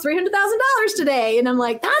 almost $300,000 today. And I'm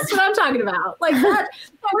like, that's what I'm talking about. Like that.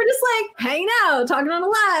 We're just like hanging out, talking on a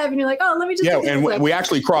live. And you're like, oh, let me just. Yeah. And we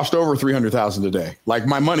actually crossed over 300,000 today. Like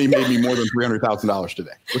my money made me more than $300,000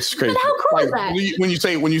 today, which is crazy. But how cool is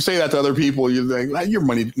that? When you say that to other people, you think your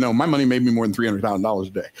money. No, my money made me more than $300,000 a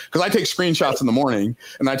day. Because I take screenshots in the morning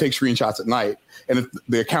and I take screenshots at night. And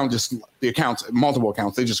multiple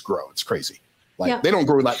accounts, they just grow. It's crazy. Like they don't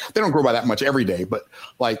grow by that much every day. But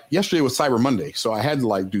like yesterday was Cyber Monday. So I had to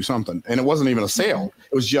like do something. And it wasn't even a sale.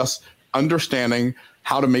 It was just understanding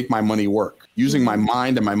how to make my money work, using my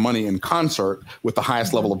mind and my money in concert with the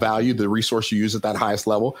highest level of value, the resource you use at that highest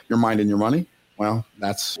level, your mind and your money. Well,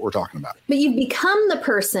 that's what we're talking about. But you've become the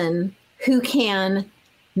person who can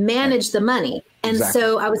manage the money. And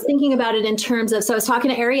so I was thinking about it in terms of, so I was talking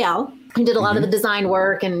to Ariel, who did a lot of the design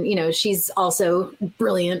work. And, she's also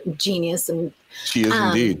brilliant, genius. And she is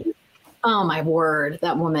indeed. Oh, my word,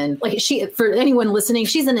 that woman. Like for anyone listening,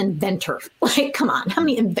 she's an inventor. Like, come on. How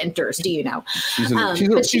many inventors do you know? She's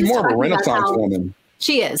more of a Renaissance woman.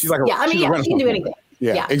 She is. She's like she can do anything.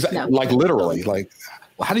 Yeah, exactly. No, like literally, like,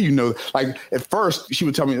 how do you know? Like at first she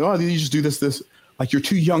would tell me, oh, you just do this. Like you're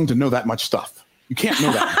too young to know that much stuff. You can't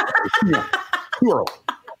know that. You're too young. Too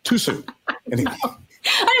early. Too soon. Anyway.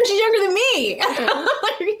 I know she's younger than me.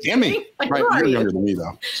 And me. Right. You're younger than me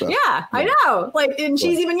though. So, yeah, I know. Like, and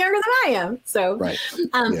she's even younger than I am. So, right.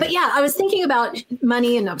 But yeah, I was thinking about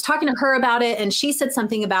money and I was talking to her about it. And she said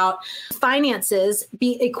something about finances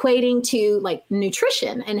be equating to like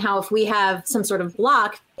nutrition and how if we have some sort of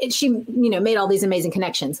block, she, made all these amazing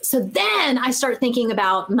connections. So then I start thinking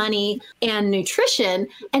about money and nutrition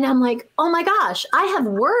and I'm like, oh my gosh, I have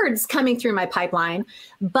words coming through my pipeline,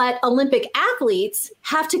 but Olympic athletes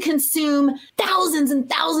have to consume thousands and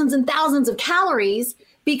thousands and thousands of calories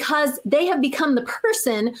because they have become the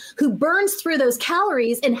person who burns through those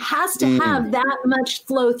calories and has to have that much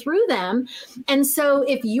flow through them. And so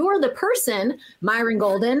if you're the person, Myron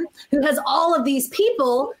Golden, who has all of these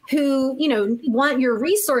people who, want your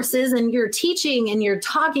resources and you're teaching and you're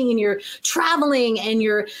talking and you're traveling and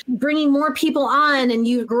you're bringing more people on and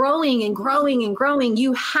you're growing and growing and growing,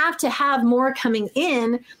 you have to have more coming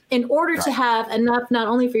in order to have enough, not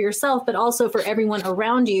only for yourself, but also for everyone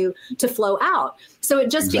around you to flow out. So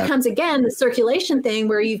it just becomes, again, the circulation thing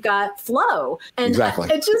where you've got flow. And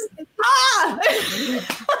it just,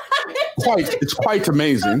 It's quite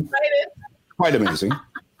amazing. Quite amazing.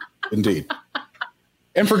 Indeed.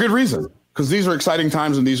 And for good reason, because these are exciting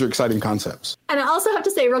times and these are exciting concepts. And I also have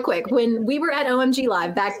to say real quick, when we were at OMG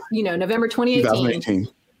Live back, November 2018.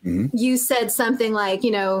 You said something like,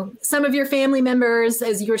 some of your family members,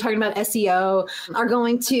 as you were talking about SEO, are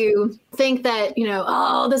going to think that,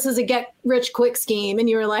 oh, this is a get rich quick scheme. And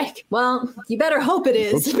you were like, well, you better hope it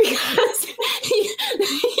is because you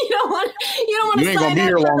don't want to. You ain't going to be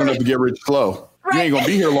here long enough to get rich slow. Right? You ain't going to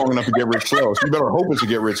be here long enough to get rich slow. So you better hope it's a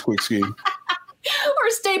get rich quick scheme. Or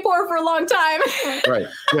stay poor for a long time. Right.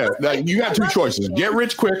 Yeah. Now, you got two choices: get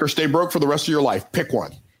rich quick or stay broke for the rest of your life. Pick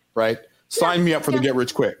one. Right. Sign me up for the get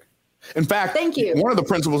rich quick. In fact, thank you. One of the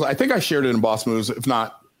principles, I think I shared it in Boss Moves. If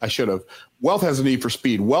not, I should have. Wealth has a need for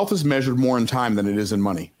speed. Wealth is measured more in time than it is in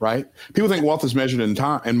money, right? People think wealth is measured in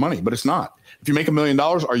time and money, but it's not. If you make $1 million,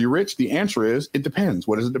 are you rich? The answer is it depends.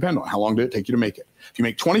 What does it depend on? How long did it take you to make it? If you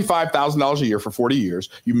make $25,000 a year for 40 years,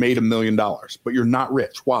 you made $1 million, but you're not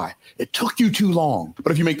rich. Why? It took you too long.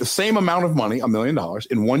 But if you make the same amount of money, $1 million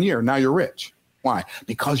in 1 year, now you're rich. Why?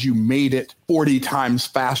 Because you made it 40 times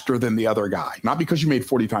faster than the other guy. Not because you made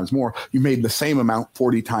 40 times more. You made the same amount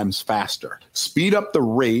 40 times faster. Speed up the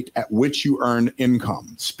rate at which you earn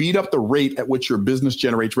income. Speed up the rate at which your business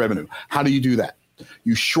generates revenue. How do you do that?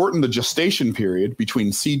 You shorten the gestation period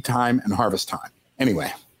between seed time and harvest time.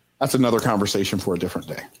 Anyway, that's another conversation for a different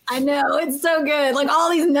day. I know. It's so good. Like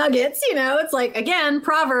all these nuggets, it's like, again,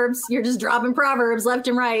 Proverbs. You're just dropping Proverbs left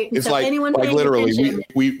and right. It's so like literally,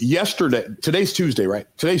 we yesterday, today's Tuesday, right?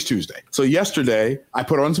 Today's Tuesday. So yesterday, I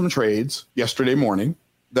put on some trades yesterday morning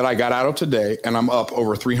that I got out of today, and I'm up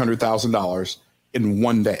over $300,000 in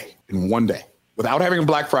 1 day. Without having a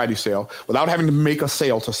Black Friday sale, without having to make a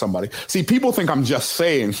sale to somebody. See, people think I'm just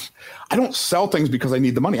saying, I don't sell things because I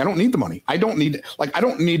need the money. I don't need the money. I don't need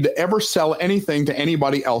to ever sell anything to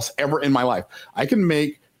anybody else ever in my life. I can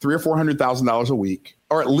make $300,000 or $400,000 a week,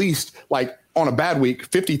 or at least like on a bad week,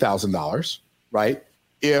 $50,000, right?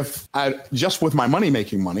 If I just with my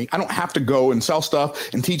making money, I don't have to go and sell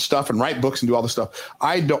stuff and teach stuff and write books and do all this stuff.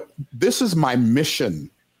 This is my mission.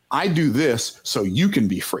 I do this so you can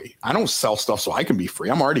be free. I don't sell stuff so I can be free.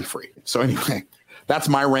 I'm already free. So anyway, that's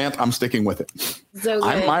my rant. I'm sticking with it. So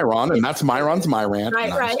I'm Myron, and that's Myron's my rant.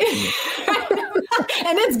 Right.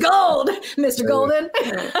 And it's gold, Mr. Golden.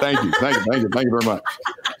 Thank you very much.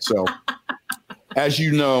 So, as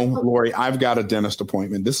you know, Lori, I've got a dentist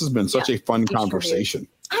appointment. This has been such a fun conversation.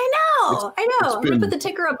 I know. I'm going to put the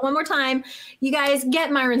ticker up one more time. You guys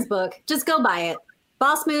get Myron's book. Just go buy it.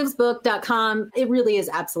 bossmovesbook.com. It really is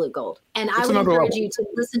absolute gold. And I would encourage you to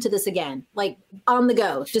listen to this again, like on the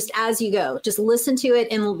go, just as you go. Just listen to it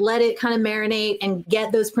and let it kind of marinate and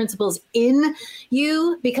get those principles in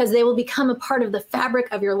you, because they will become a part of the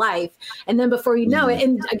fabric of your life. And then before you know it,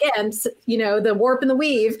 and again, you know, the warp and the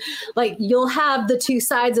weave, like you'll have the two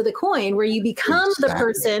sides of the coin where you become the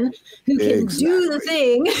person who can do the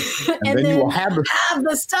thing and then you will have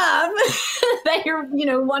the stuff that you're, you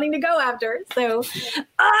know, wanting to go after. So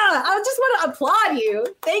I just want to applaud you.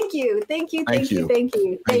 Thank you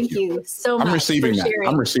so much. I'm receiving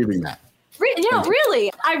that.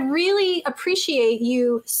 Really, I really appreciate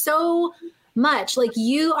you so much. Like,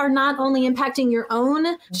 you are not only impacting your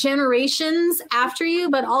own generations after you,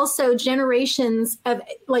 but also generations of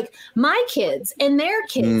like my kids and their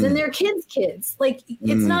kids and their kids' kids. Like,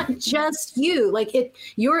 it's not just you. Like,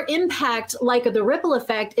 your impact, like the ripple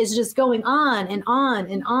effect, is just going on and on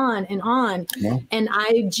and on and on. Yeah. And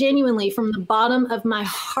I genuinely, from the bottom of my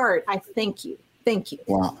heart, I thank you. Thank you.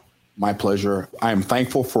 Wow. My pleasure. I am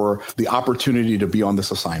thankful for the opportunity to be on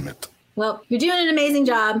this assignment. Well, you're doing an amazing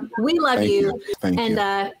job. We love you. Thank you.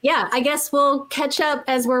 I guess we'll catch up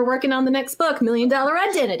as we're working on the next book, $1 Million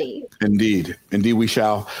Identity. Indeed we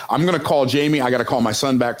shall. I'm going to call Jamie. I got to call my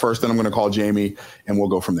son back first, then I'm going to call Jamie, and we'll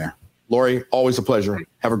go from there. Lori, always a pleasure.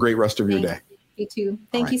 Have a great rest of your day. You too.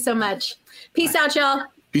 Thank you so much. Peace out, y'all.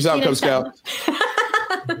 Peace out, Cub Scout.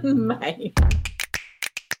 Bye.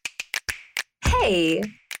 Hey,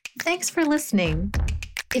 thanks for listening.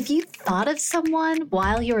 If you thought of someone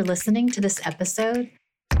while you were listening to this episode,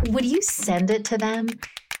 would you send it to them?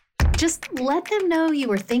 Just let them know you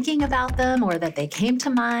were thinking about them or that they came to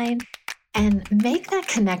mind, and make that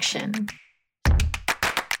connection.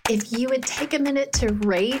 If you would take a minute to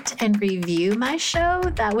rate and review my show,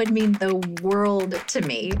 that would mean the world to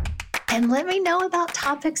me. And let me know about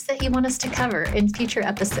topics that you want us to cover in future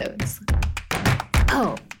episodes.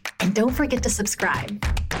 Oh, and don't forget to subscribe.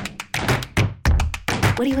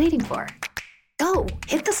 What are you waiting for? Go,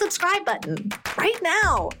 hit the subscribe button right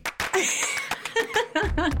now.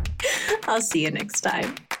 I'll see you next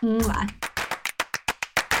time. Mwah.